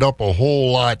it's warmed up a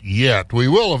whole lot yet. We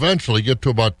will eventually get to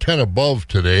about 10 above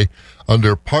today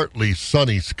under partly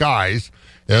sunny skies,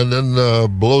 and then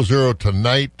below zero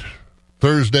tonight,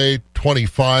 Thursday,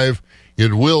 25.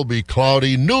 It will be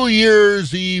cloudy. New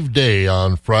Year's Eve day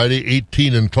on Friday,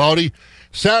 18 and cloudy.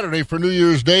 Saturday for New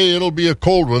Year's Day, it'll be a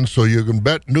cold one, so you can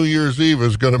bet New Year's Eve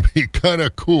is going to be kind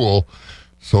of cool.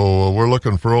 So we're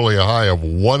looking for only a high of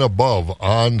 1 above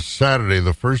on Saturday,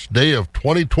 the first day of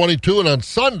 2022. And on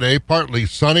Sunday, partly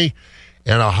sunny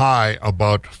and a high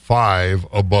about 5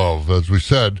 above. As we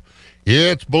said,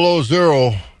 it's below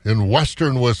zero in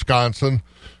western Wisconsin.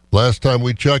 Last time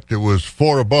we checked, it was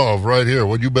 4 above right here.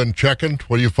 What you been checking?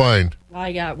 What do you find?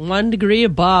 I got 1 degree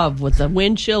above with a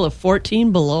wind chill of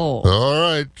 14 below. All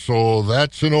right, so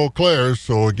that's in Eau Claire.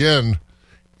 So again,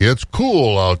 it's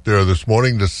cool out there this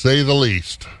morning, to say the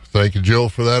least. Thank you, Jill,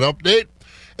 for that update.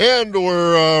 And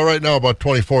we're right now about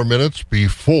 24 minutes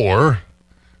before,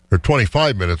 or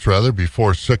 25 minutes rather,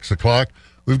 before 6 o'clock.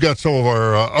 We've got some of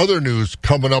our other news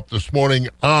coming up this morning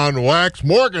on Wax.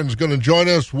 Morgan's going to join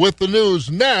us with the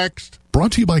news next.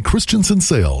 Brought to you by Christensen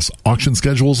Sales. Auction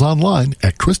schedules online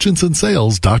at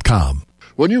christensensales.com.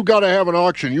 When you've got to have an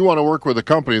auction, you want to work with a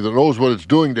company that knows what it's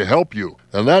doing to help you.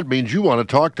 And that means you want to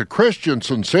talk to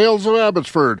Christensen Sales of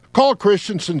Abbotsford. Call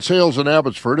Christensen Sales in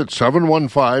Abbotsford at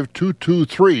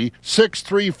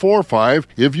 715-223-6345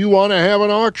 if you want to have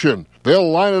an auction.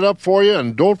 They'll line it up for you,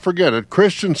 and don't forget, at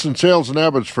Christensen Sales in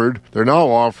Abbotsford, they're now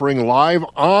offering live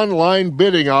online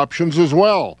bidding options as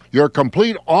well. Your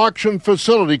complete auction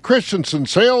facility, Christensen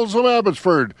Sales of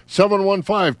Abbotsford,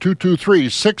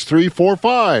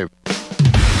 715-223-6345.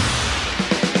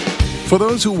 For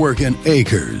those who work in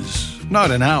acres, not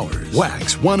in hours,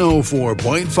 Wax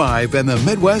 104.5 and the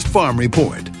Midwest Farm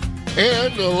Report.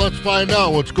 And let's find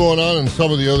out what's going on in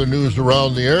some of the other news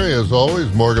around the area. As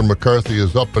always, Morgan McCarthy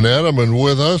is up and at 'em and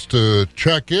with us to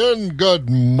check in. Good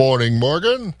morning,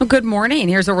 Morgan. Well, good morning.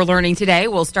 Here's what we're learning today.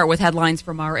 We'll start with headlines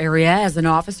from our area as an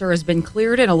officer has been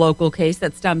cleared in a local case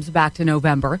that stems back to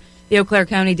November. The Eau Claire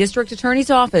County District Attorney's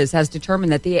Office has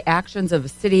determined that the actions of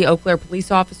City Eau Claire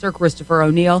Police Officer Christopher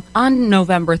O'Neill on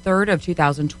November 3rd of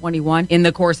 2021 in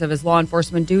the course of his law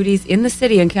enforcement duties in the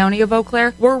city and county of Eau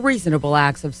Claire were reasonable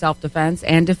acts of self-defense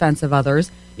and defense of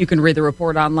others. You can read the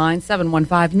report online,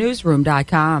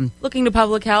 715newsroom.com. Looking to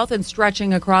public health and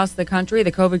stretching across the country,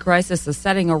 the COVID crisis is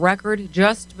setting a record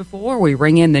just before we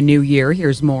ring in the new year.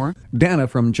 Here's more. Data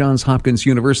from Johns Hopkins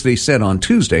University said on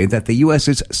Tuesday that the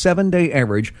U.S.'s 7-day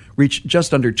average reached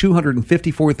just under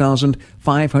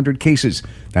 254,500 cases.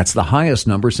 That's the highest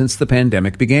number since the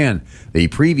pandemic began. The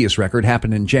previous record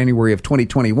happened in January of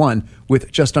 2021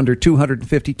 with just under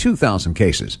 252,000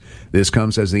 cases. This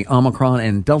comes as the Omicron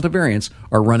and Delta variants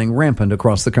are running rampant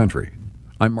across the country.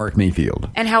 I'm Mark Mayfield.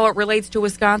 And how it relates to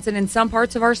Wisconsin, in some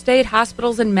parts of our state,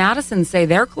 hospitals in Madison say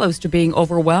they're close to being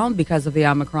overwhelmed because of the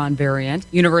Omicron variant.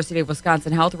 University of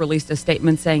Wisconsin Health released a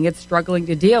statement saying it's struggling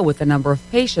to deal with the number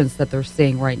of patients that they're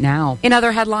seeing right now. In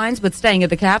other headlines, but staying at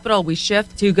the Capitol, we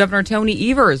shift to Governor Tony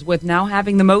Evers, with now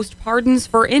having the most pardons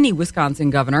for any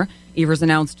Wisconsin governor. Evers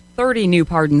announced 30 new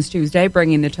pardons Tuesday,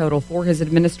 bringing the total for his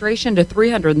administration to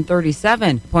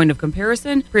 337. Point of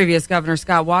comparison, previous Governor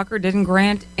Scott Walker didn't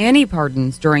grant any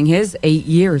pardons during his 8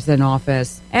 years in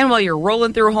office. And while you're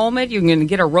rolling through Holmen, you can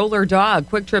get a roller dog.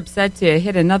 Quick Trip set to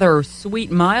hit another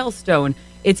sweet milestone.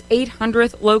 Its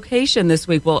 800th location this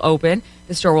week will open.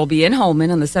 The store will be in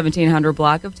Holmen on the 1700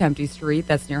 block of Tempte Street.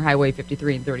 That's near Highway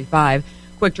 53 and 35.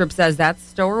 Quick Trip says that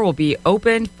store will be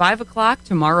open 5 o'clock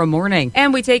tomorrow morning.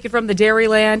 And we take it from the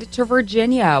Dairyland to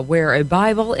Virginia, where a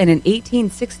Bible and an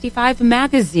 1865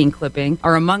 magazine clipping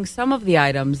are among some of the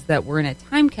items that were in a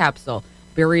time capsule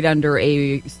buried under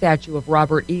a statue of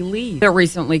Robert E. Lee that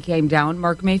recently came down.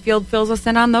 Mark Mayfield fills us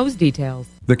in on those details.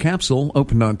 The capsule,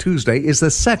 opened on Tuesday, is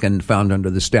the second found under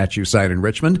the statue site in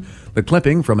Richmond. The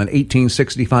clipping from an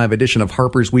 1865 edition of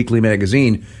Harper's Weekly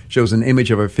magazine shows an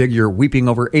image of a figure weeping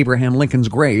over Abraham Lincoln's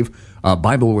grave, a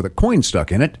Bible with a coin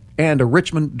stuck in it, and a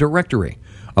Richmond directory.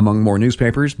 Among more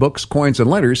newspapers, books, coins, and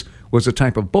letters was a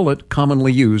type of bullet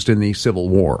commonly used in the Civil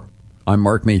War. I'm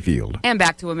Mark Mayfield. And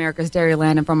back to America's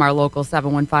Dairyland and from our local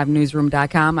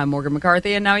 715newsroom.com, I'm Morgan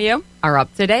McCarthy, and now you are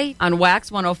up to date on Wax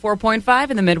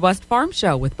 104.5 and the Midwest Farm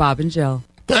Show with Bob and Jill.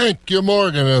 Thank you,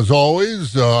 Morgan, as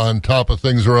always, on top of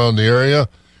things around the area.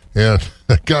 And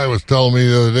that guy was telling me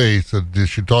the other day, he said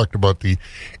she talked about the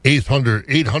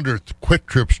 800th Quick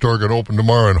Trip store going to open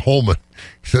tomorrow in Holmen.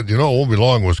 He said, it won't be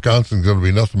long. Wisconsin's going to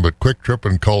be nothing but Quick Trip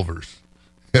and Culver's.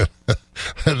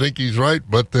 I think he's right,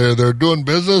 but they're doing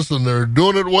business and they're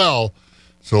doing it well.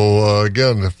 So,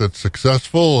 again, if it's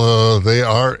successful, they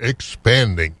are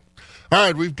expanding. All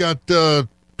right, we've got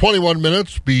 21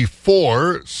 minutes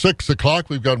before 6 o'clock.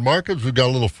 We've got markets. We've got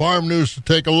a little farm news to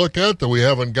take a look at that we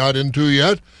haven't got into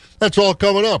yet. That's all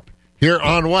coming up here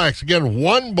on Wax. Again,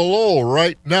 1 below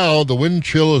right now. The wind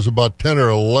chill is about 10 or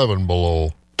 11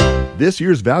 below. This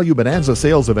year's Value Bonanza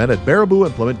sales event at Baraboo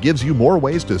Implement gives you more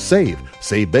ways to save.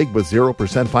 Save big with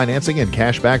 0% financing and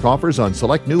cashback offers on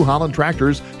select New Holland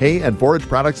tractors, hay and forage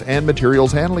products, and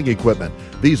materials handling equipment.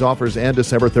 These offers end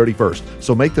December 31st,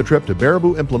 so make the trip to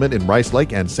Baraboo Implement in Rice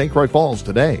Lake and St. Croix Falls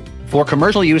today. For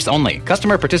commercial use only.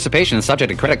 Customer participation is subject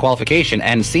to credit qualification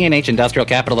and C&H Industrial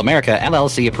Capital America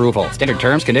LLC approval. Standard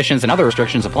terms, conditions, and other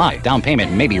restrictions apply. Down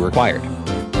payment may be required.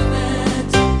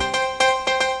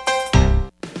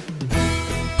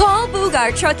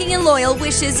 Bugard Trucking and Loyal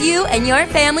wishes you and your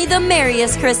family the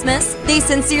merriest Christmas. They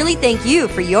sincerely thank you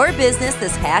for your business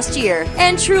this past year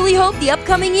and truly hope the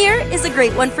upcoming year is a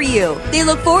great one for you. They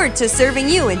look forward to serving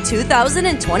you in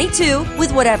 2022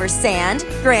 with whatever sand,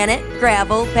 granite,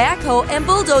 gravel, backhoe, and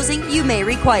bulldozing you may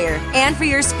require. And for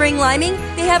your spring liming,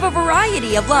 they have a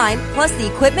variety of lime plus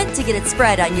the equipment to get it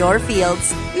spread on your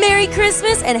fields. Merry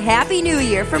Christmas and Happy New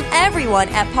Year from everyone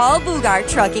at Paul Bugard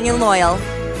Trucking and Loyal.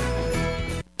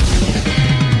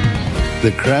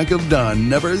 The crack of dawn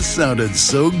never sounded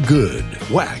so good.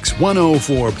 Wax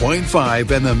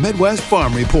 104.5 and the Midwest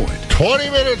Farm Report.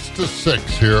 20 minutes to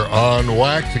 6 here on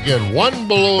Wax. Again, 1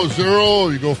 below zero.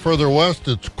 You go further west,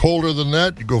 it's colder than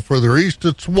that. You go further east,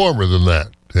 it's warmer than that.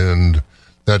 And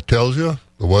that tells you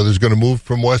the weather's going to move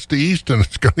from west to east, and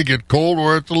it's going to get cold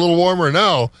where it's a little warmer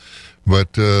now.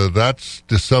 But that's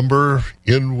December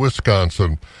in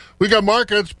Wisconsin. We got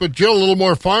markets, but Jill, a little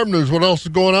more farm news. What else is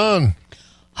going on?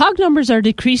 Hog numbers are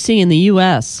decreasing in the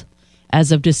U.S.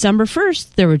 As of December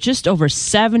 1st, there were just over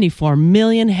 74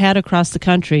 million head across the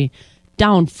country,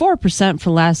 down 4%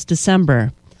 from last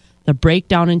December. The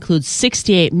breakdown includes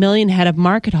 68 million head of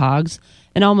market hogs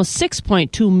and almost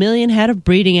 6.2 million head of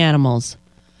breeding animals.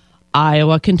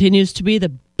 Iowa continues to be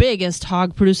the biggest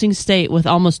hog-producing state with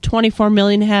almost 24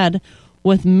 million head,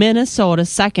 with Minnesota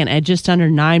second at just under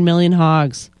 9 million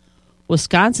hogs.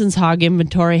 Wisconsin's hog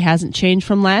inventory hasn't changed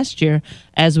from last year,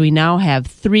 as we now have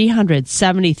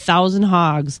 370,000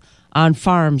 hogs on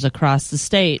farms across the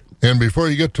state. And before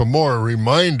you get to more, a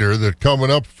reminder that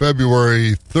coming up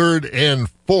February 3rd and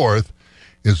 4th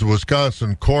is the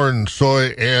Wisconsin Corn,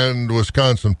 Soy, and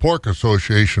Wisconsin Pork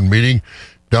Association meeting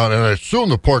down, and I assume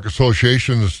the Pork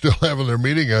Association is still having their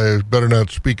meeting. I better not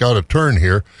speak out of turn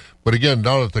here. But again,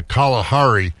 down at the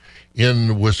Kalahari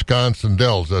in Wisconsin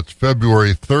Dells. That's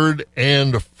February 3rd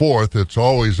and 4th. It's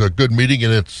always a good meeting,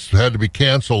 and it's had to be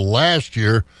canceled last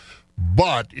year,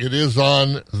 but it is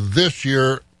on this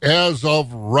year as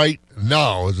of right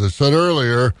now. As I said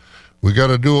earlier, we got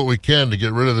to do what we can to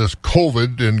get rid of this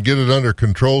COVID and get it under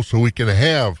control so we can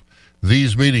have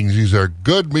these meetings. These are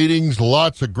good meetings,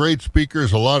 lots of great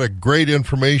speakers, a lot of great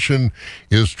information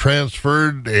is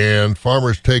transferred, and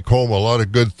farmers take home a lot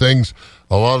of good things.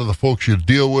 A lot of the folks you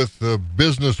deal with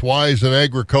business-wise in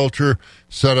agriculture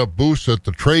set up booths at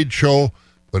the trade show.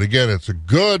 But again, it's a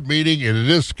good meeting, and it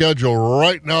is scheduled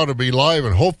right now to be live,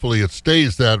 and hopefully it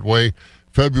stays that way.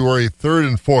 February 3rd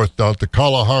and 4th down at the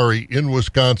Kalahari in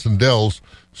Wisconsin Dells.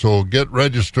 So get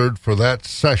registered for that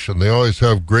session. They always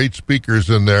have great speakers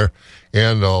in there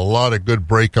and a lot of good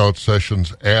breakout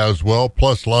sessions as well,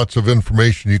 plus lots of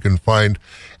information you can find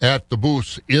at the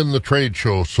booths in the trade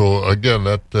show. So, again,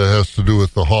 that has to do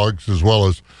with the hogs as well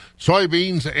as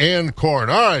soybeans and corn.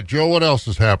 All right, Joe, what else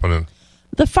is happening?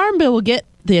 The Farm Bill will get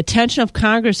the attention of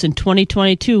Congress in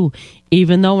 2022,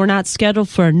 even though we're not scheduled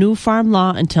for a new farm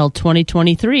law until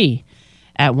 2023.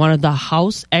 At one of the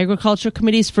House Agriculture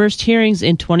Committee's first hearings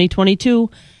in 2022,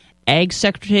 Ag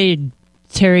Secretary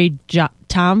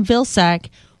Tom Vilsack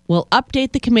will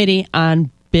update the committee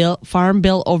on Farm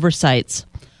Bill oversights.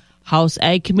 House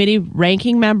Ag Committee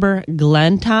Ranking Member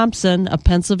Glenn Thompson of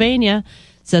Pennsylvania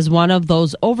says one of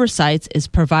those oversights is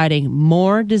providing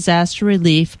more disaster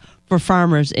relief for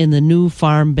farmers in the new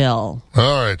Farm Bill.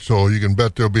 All right, so you can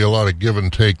bet there'll be a lot of give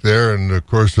and take there. And, of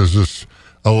course, as this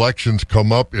elections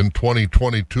come up in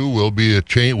 2022, will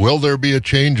there be a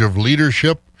change of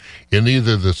leadership in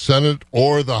either the Senate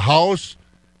or the House?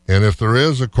 And if there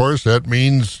is, of course, that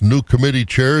means new committee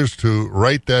chairs to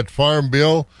write that farm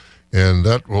bill, and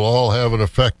that will all have an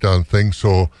effect on things.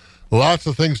 So lots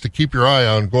of things to keep your eye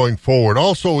on going forward.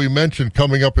 Also, we mentioned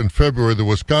coming up in February, the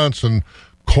Wisconsin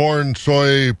Corn,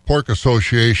 Soy, Pork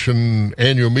Association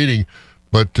annual meeting.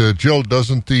 But, Jill,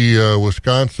 doesn't the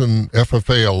Wisconsin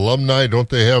FFA alumni, don't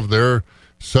they have their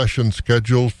session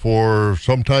scheduled for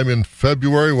sometime in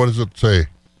February? What does it say?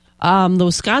 The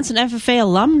Wisconsin FFA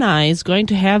alumni is going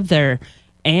to have their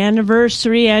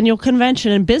anniversary annual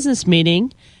convention and business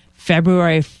meeting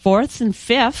February 4th and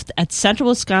 5th at Central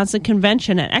Wisconsin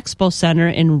Convention and Expo Center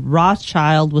in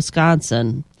Rothschild,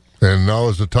 Wisconsin. And now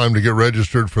is the time to get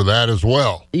registered for that as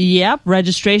well. Yep,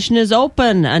 registration is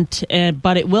open,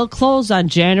 but it will close on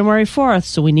January 4th,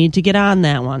 so we need to get on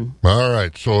that one. All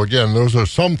right, so again, those are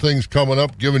some things coming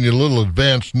up, giving you a little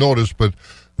advance notice, but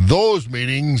those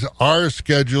meetings are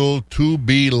scheduled to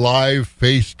be live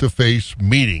face-to-face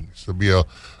meetings. There'll be a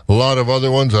lot of other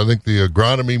ones. I think the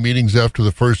agronomy meetings after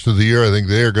the first of the year, I think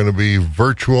they are going to be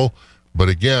virtual, but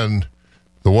again,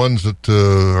 the ones that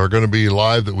are going to be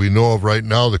live that we know of right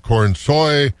now, the corn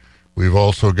soy. We've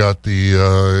also got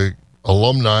the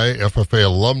alumni, FFA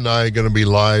alumni, going to be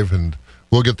live, and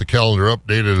We'll get the calendar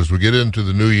updated as we get into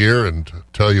the new year and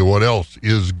tell you what else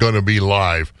is going to be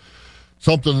live.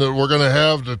 Something that we're going to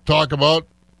have to talk about,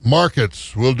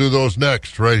 markets. We'll do those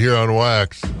next right here on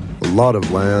Wax. A lot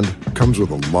of land comes with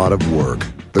a lot of work.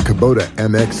 The Kubota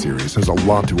MX Series has a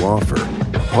lot to offer.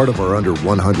 Part of our under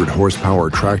 100 horsepower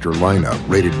tractor lineup,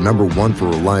 rated number 1 for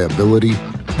reliability,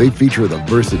 they feature the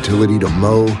versatility to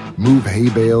mow, move hay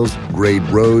bales, grade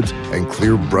roads, and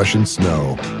clear brush and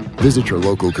snow. Visit your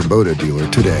local Kubota dealer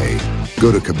today.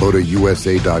 Go to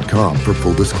KubotaUSA.com for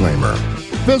full disclaimer.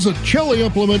 Visit Chili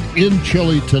Implement in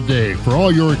Chili today for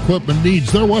all your equipment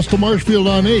needs. They're west of Marshfield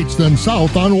on H, then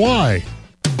south on Y.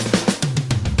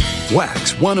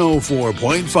 Wax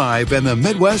 104.5 and the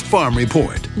Midwest Farm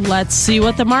Report. Let's see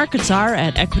what the markets are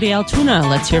at Equity Altoona.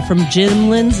 Let's hear from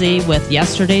Jim Lindsay with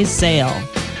yesterday's sale.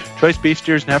 Choice beef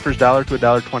steers and heifers $1 to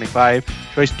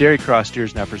 $1.25. Choice dairy cross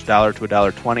steers and heifers $1 to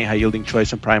 $1.20. High yielding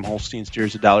choice and prime Holstein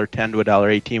steers $1.10 to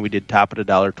 $1.18. We did top at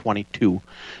 $1.22.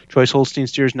 Choice Holstein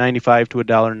steers $95 to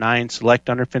 $1.09. Select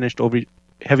underfinished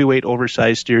heavyweight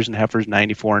oversized steers and heifers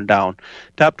 94 and down.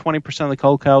 Top 20% of the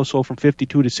cull cows sold from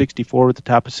 52 to 64 with the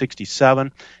top of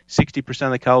 67. 60%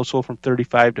 of the cows sold from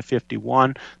 35 to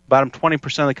 51. Bottom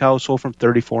 20% of the cows sold from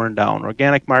 34 and down.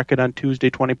 Organic market on Tuesday,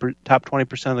 top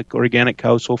 20% of the organic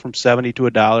cows sold from 70 to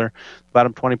 $1.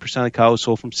 Bottom 20% of the cows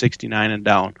sold from 69 and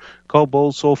down. Cull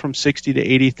bulls sold from 60 to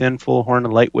 80, thin, full horn,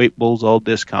 and lightweight bulls all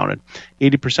discounted.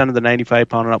 80% of the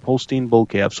 95-pound and up Holstein bull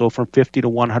calves sold from $50 to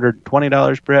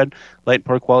 $120 per head. Light and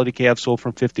poor quality calves sold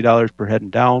from $50 per head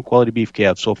and down. Quality beef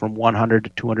calves sold from $100 to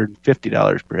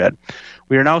 $250 per head.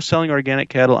 We are now selling organic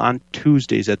cattle on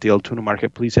Tuesdays at the Altoona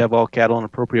Market. Please have all cattle and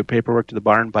appropriate paperwork to the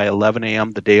barn by 11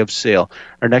 a.m. the day of sale.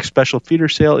 Our next special feeder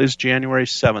sale is January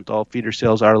 7th. All feeder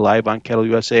sales are live on Cattle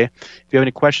USA. If you have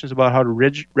any questions about how to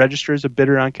register as a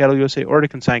bidder on Cattle USA or to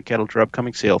consign cattle to our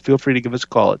upcoming sale, feel free to give us a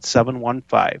call at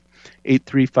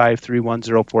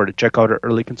 715-835-3104. To check out our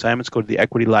early consignments, go to the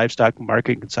Equity Livestock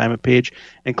Market consignment page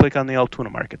and click on the Altoona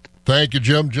Market. Thank you,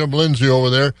 Jim. Jim Lindsay over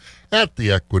there at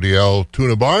the Equity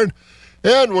Altoona Barn.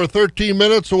 And we're 13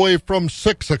 minutes away from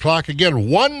 6 o'clock.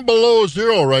 Again, 1 below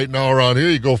zero right now around here.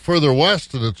 You go further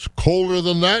west, and it's colder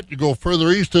than that. You go further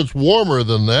east, it's warmer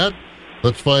than that.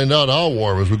 Let's find out how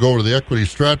warm as we go over to the Equity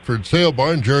Stratford Sale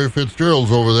Barn. Jerry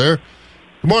Fitzgerald's over there.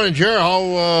 Good morning, Jerry.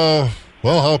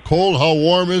 How cold, how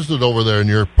warm is it over there in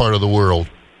your part of the world?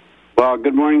 Well,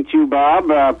 good morning to you, Bob.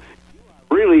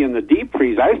 Really in the deep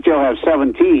freeze. I still have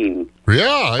 17.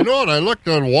 Yeah, I know it. I looked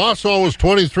on Wausau was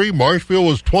 23, Marshfield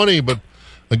was 20, but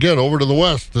again, over to the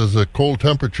west, as the cold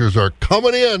temperatures are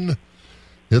coming in,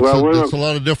 it's a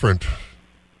lot of different.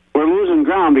 We're losing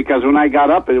ground because when I got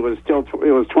up, it was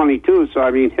 22. So I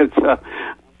mean, it's going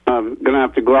to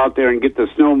have to go out there and get the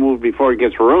snow moved before it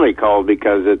gets really cold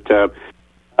because this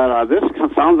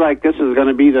sounds like this is going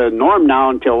to be the norm now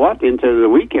until what? Into the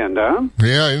weekend, huh?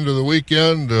 Yeah, into the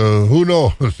weekend. Who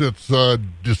knows? It's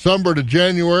December to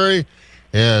January,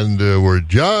 and we're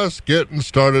just getting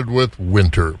started with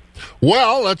winter.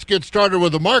 Well, let's get started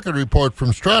with the market report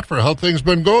from Stratford. How things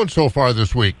been going so far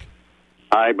this week?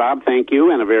 Hi, Bob. Thank you,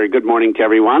 and a very good morning to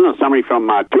everyone. A summary from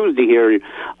Tuesday here.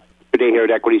 Today here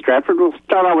at Equity Stratford. We'll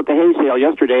start out with the hay sale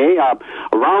yesterday.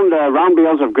 Round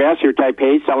bales of grassier type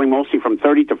hay selling mostly from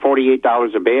 $30 to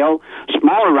 $48 a bale.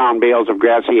 Smaller round bales of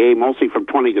grassy hay mostly from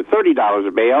 $20 to $30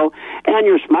 a bale. And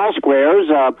your small squares,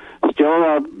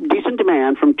 still decent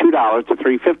demand from $2 to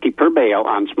 $3.50 per bale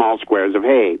on small squares of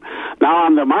hay. Now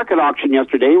on the market auction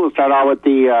yesterday, we'll start out with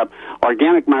the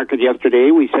organic market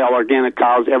yesterday. We sell organic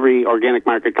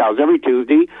market cows every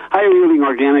Tuesday. Higher yielding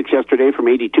organics yesterday from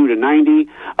 82 to 90.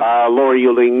 Lower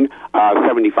yielding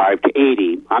 75 to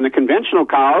 80. On the conventional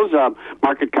cows,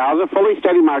 market cows, a fully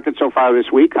steady market so far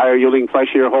this week. Higher yielding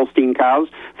fleshier Holstein cows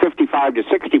 55 to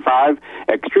 65.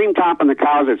 Extreme top on the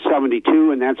cows at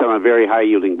 72, and that's on a very high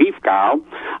yielding beef cow.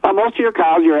 Most of your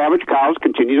cows, your average cows,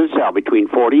 continue to sell between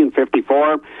 40 and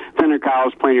 54. Thinner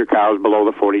cows, plainer cows below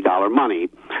the $40 money.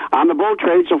 On the bull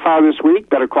trade so far this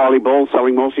week, better quality bulls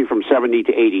selling mostly from 70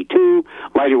 to 82.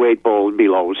 Lighter weight bulls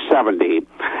below 70.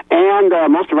 And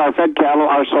most of our fed cattle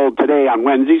are sold today on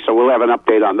Wednesday, so we'll have an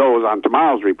update on those on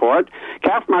tomorrow's report.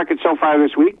 Calf market so far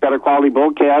this week, better quality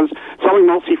bull calves selling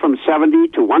mostly from 70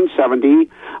 to 170.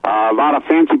 A lot of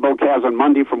fancy bull calves on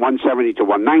Monday from 170 to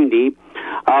 190.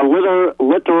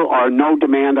 Little or no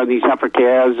demand on these heifer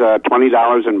calves,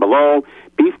 $20 and below.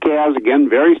 Beef calves, again,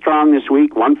 very strong this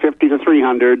week, 150 to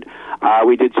 300.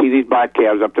 We did see these black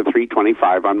calves up to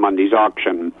 325 on Monday's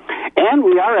auction. And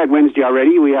we are at Wednesday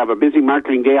already. We have a busy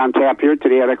marketing day on tap here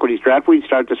today at Equity Stratford. We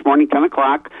start this morning, 10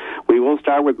 o'clock. We will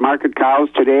start with market cows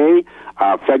today.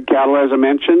 Fed cattle, as I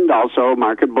mentioned, also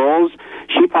market bulls.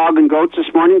 sheep, hog, and goats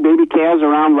this morning. Baby calves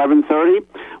around 11:30.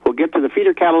 We'll get to the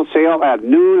feeder cattle sale at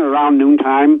noon, around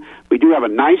noontime. We do have a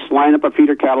nice lineup of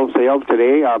feeder cattle sales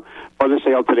today, for the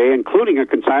sale today, including a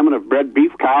consignment of bred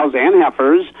beef cows and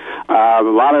heifers.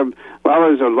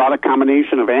 There's a lot of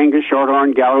combination of Angus,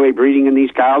 Shorthorn, Galloway breeding in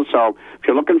these cows. So if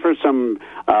you're looking for some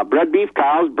bred beef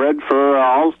cows, bred for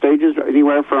all stages,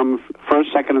 anywhere from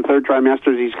first, second, and third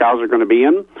trimesters, these cows are going to be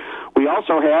in. We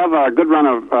also have a good run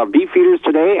of beef feeders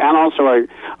today, and also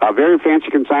a very fancy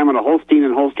consignment of Holstein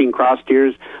and Holstein cross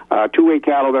steers. Two-way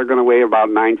cattle, they're going to weigh about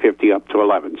 950 up to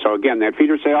 11. So again, that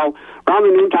feeder sale around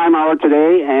the noontime hour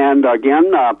today, and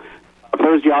again,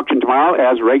 Thursday auction tomorrow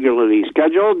as regularly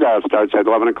scheduled. Starts at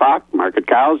 11 o'clock. Market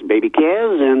cows, baby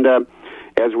calves, and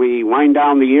as we wind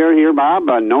down the year here, Bob,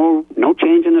 no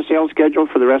change in the sales schedule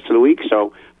for the rest of the week.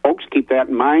 So folks, keep that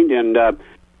in mind. And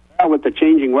with the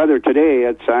changing weather today,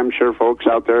 I'm sure folks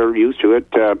out there are used to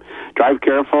it. Drive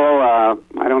careful. I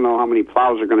don't know how many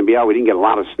plows are going to be out. We didn't get a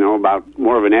lot of snow, about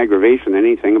more of an aggravation than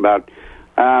anything, about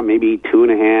maybe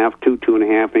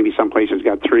 2.5, maybe some places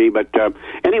got 3. But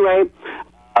anyway,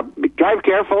 drive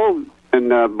careful and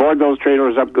board those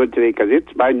trailers up good today, because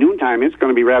by noontime it's going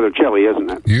to be rather chilly, isn't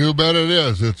it? You bet it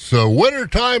is. It's winter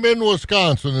time in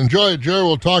Wisconsin. Enjoy it, Jerry.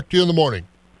 We'll talk to you in the morning.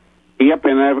 Yep,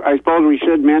 and I suppose we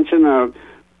should mention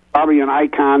probably an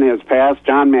icon has passed,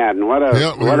 John Madden. We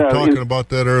were talking about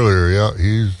that earlier. Yeah,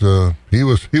 he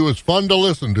was fun to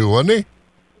listen to, wasn't he?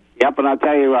 Yep, and I'll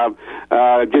tell you,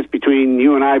 just between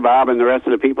you and I, Bob, and the rest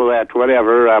of the people that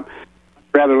whatever, I'd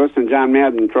rather listen to John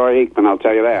Madden than Troy Aikman, I'll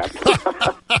tell you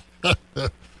that.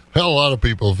 Hell, a lot of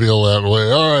people feel that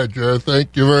way. All right, Jerry,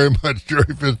 thank you very much.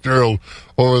 Jerry Fitzgerald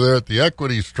over there at the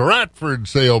Equity Stratford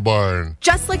Sale Barn.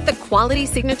 Just like the quality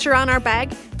signature on our bag,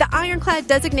 the Ironclad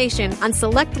designation on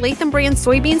select Latham brand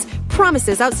soybeans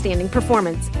promises outstanding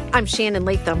performance. I'm Shannon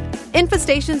Latham.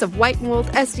 Infestations of white mold,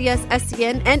 SDS,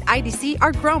 SCN, and IDC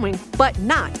are growing, but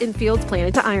not in fields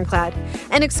planted to Ironclad.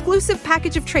 An exclusive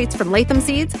package of traits from Latham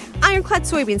Seeds, Ironclad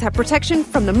soybeans have protection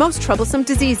from the most troublesome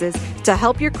diseases to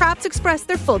help your crops express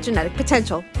their full genetic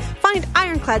potential. Find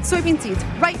Ironclad soybean seeds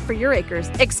right for your acres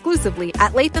exclusively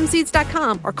at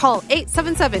lathamseeds.com or call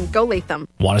 877-GO-LATHAM.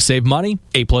 Want to save money?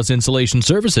 A-Plus Insulation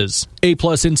Services.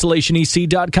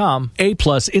 A-PlusInsulationEC.com.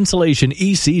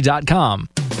 A-PlusInsulationEC.com.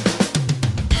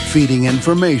 Feeding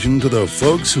information to the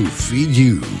folks who feed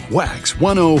you. Wax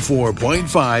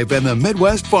 104.5 and the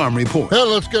Midwest Farm Report. Well,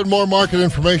 let's get more market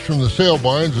information from the sale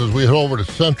barns as we head over to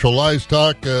Central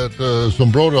Livestock at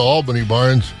Zumbrota Albany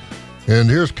Barns. And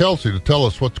here's Kelsey to tell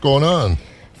us what's going on.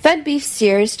 Fed beef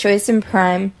steers, choice and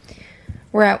prime,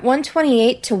 were at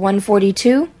 128 to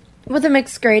 142, with a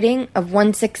mixed grading of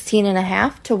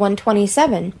 116.5 to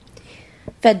 127.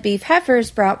 Fed beef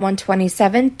heifers brought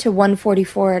 127 to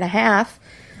 144.5,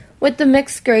 with the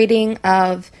mixed grading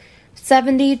of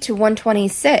 70 to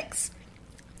 126.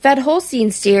 Fed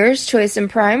Holstein steers, choice and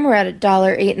prime, were at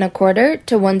 $1.0825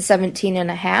 to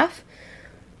 117.5,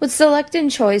 with select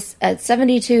and choice at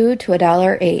 72 to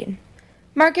 $1.08.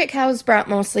 Market cows brought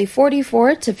mostly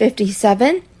 44 to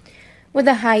 57, with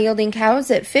the high-yielding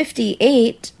cows at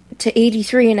 58 to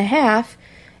 83.5,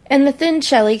 and the thin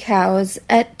shelly cows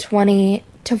at 20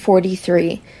 to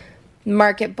 43.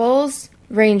 Market bulls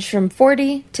ranged from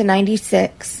 40 to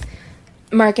 96.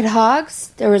 Market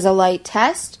hogs, there was a light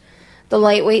test. The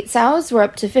lightweight sows were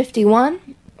up to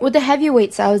 51, with the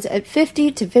heavyweight sows at 50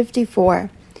 to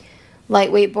 54.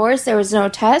 Lightweight boars, there was no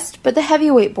test, but the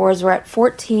heavyweight boars were at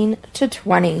 14 to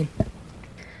 20.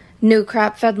 New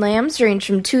crop fed lambs range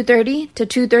from 230 to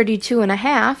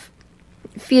 232.5.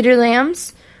 Feeder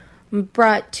lambs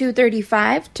brought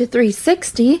 235 to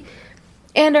 360,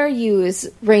 and our ewes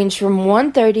range from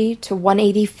 130 to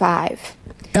 185.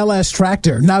 LS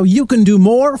Tractor. Now you can do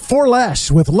more for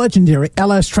less with legendary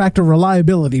LS Tractor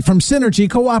reliability from Synergy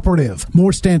Cooperative.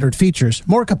 More standard features,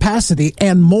 more capacity,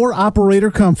 and more operator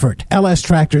comfort. LS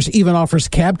Tractors even offers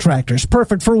cab tractors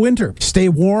perfect for winter. Stay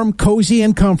warm, cozy,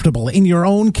 and comfortable in your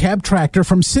own cab tractor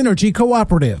from Synergy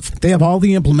Cooperative. They have all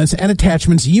the implements and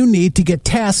attachments you need to get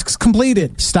tasks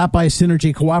completed. Stop by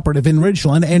Synergy Cooperative in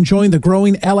Ridgeland and join the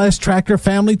growing LS Tractor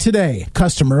family today.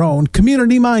 Customer-owned,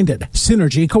 community-minded.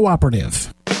 Synergy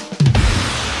Cooperative.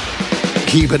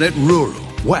 Keeping it rural.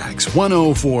 Wax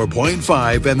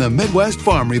 104.5 and the Midwest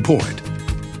Farm Report.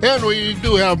 And we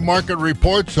do have market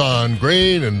reports on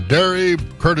grain and dairy,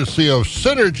 courtesy of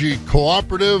Synergy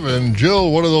Cooperative. And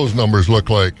Jill, what do those numbers look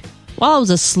like? Well, it was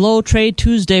a slow trade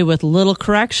Tuesday with little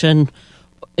correction,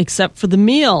 except for the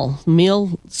meal.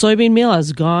 Soybean meal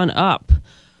has gone up.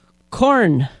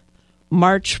 Corn,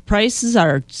 March prices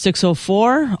are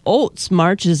 $6.04. Oats,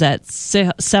 March is at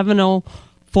 $7.04.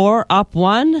 4 up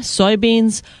 1.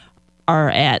 Soybeans are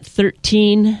at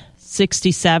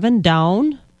 $13.67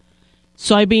 down.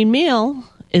 Soybean meal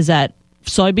is at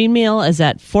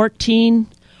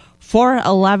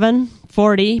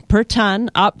 $411.40 per ton,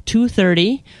 up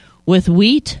 $2.30, with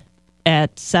wheat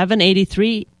at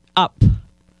 $7.83 up.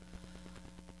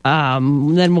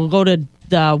 Then we'll go to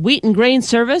the Wheat and Grain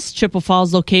Service, Chippewa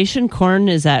Falls location. Corn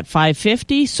is at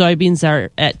 $5.50. Soybeans are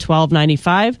at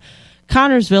 $12.95.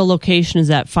 Connorsville location is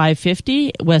at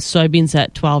 $5.50, with soybeans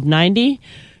at $12.90.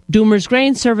 Doomer's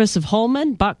Grain Service of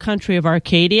Holman, Buck Country of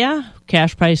Arcadia,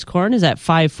 cash price corn is at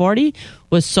 $5.40,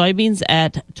 with soybeans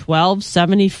at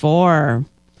 $12.74.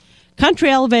 Country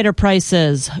elevator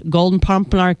prices, Golden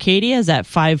Pump in Arcadia is at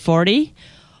 $5.40.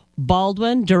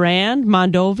 Baldwin, Durand,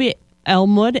 Mondovi,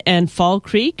 Elmwood, and Fall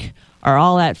Creek are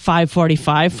all at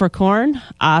 $5.45 for corn.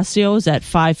 Osseo is at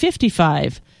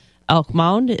 $5.55. Elk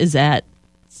Mound is at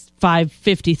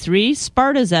 $5.53.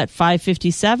 Sparta is at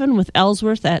 $5.57, with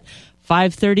Ellsworth at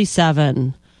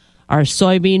 $5.37. Our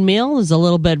soybean meal is a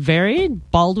little bit varied.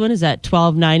 Baldwin is at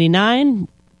 $12.99,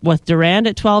 with Durand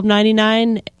at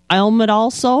 $12.99. Elmwood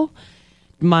also.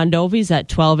 Mondovi's at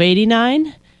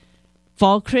 $12.89.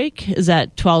 Fall Creek is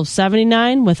at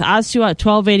 $12.79, with Osseo at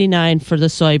 $12.89 for the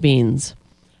soybeans.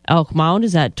 Elk Mound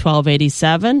is at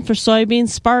 $12.87 for soybeans.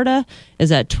 Sparta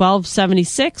is at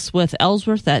 $12.76, with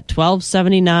Ellsworth at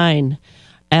 $12.79.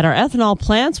 At our ethanol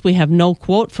plants, we have no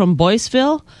quote from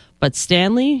Boyceville, but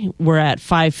Stanley, we're at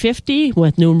 $5.50,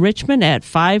 with New Richmond at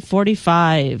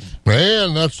 $5.45.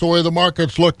 And that's the way the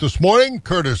markets look this morning,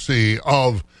 courtesy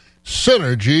of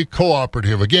Synergy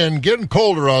Cooperative. Again, getting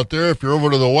colder out there. If you're over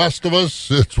to the west of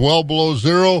us, it's well below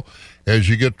zero. As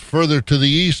you get further to the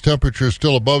east, temperature is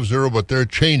still above zero, but they're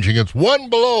changing. It's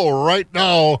 1 below right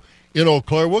now in Eau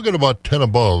Claire. We'll get about 10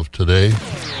 above today.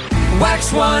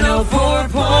 Wax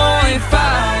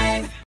 104.5.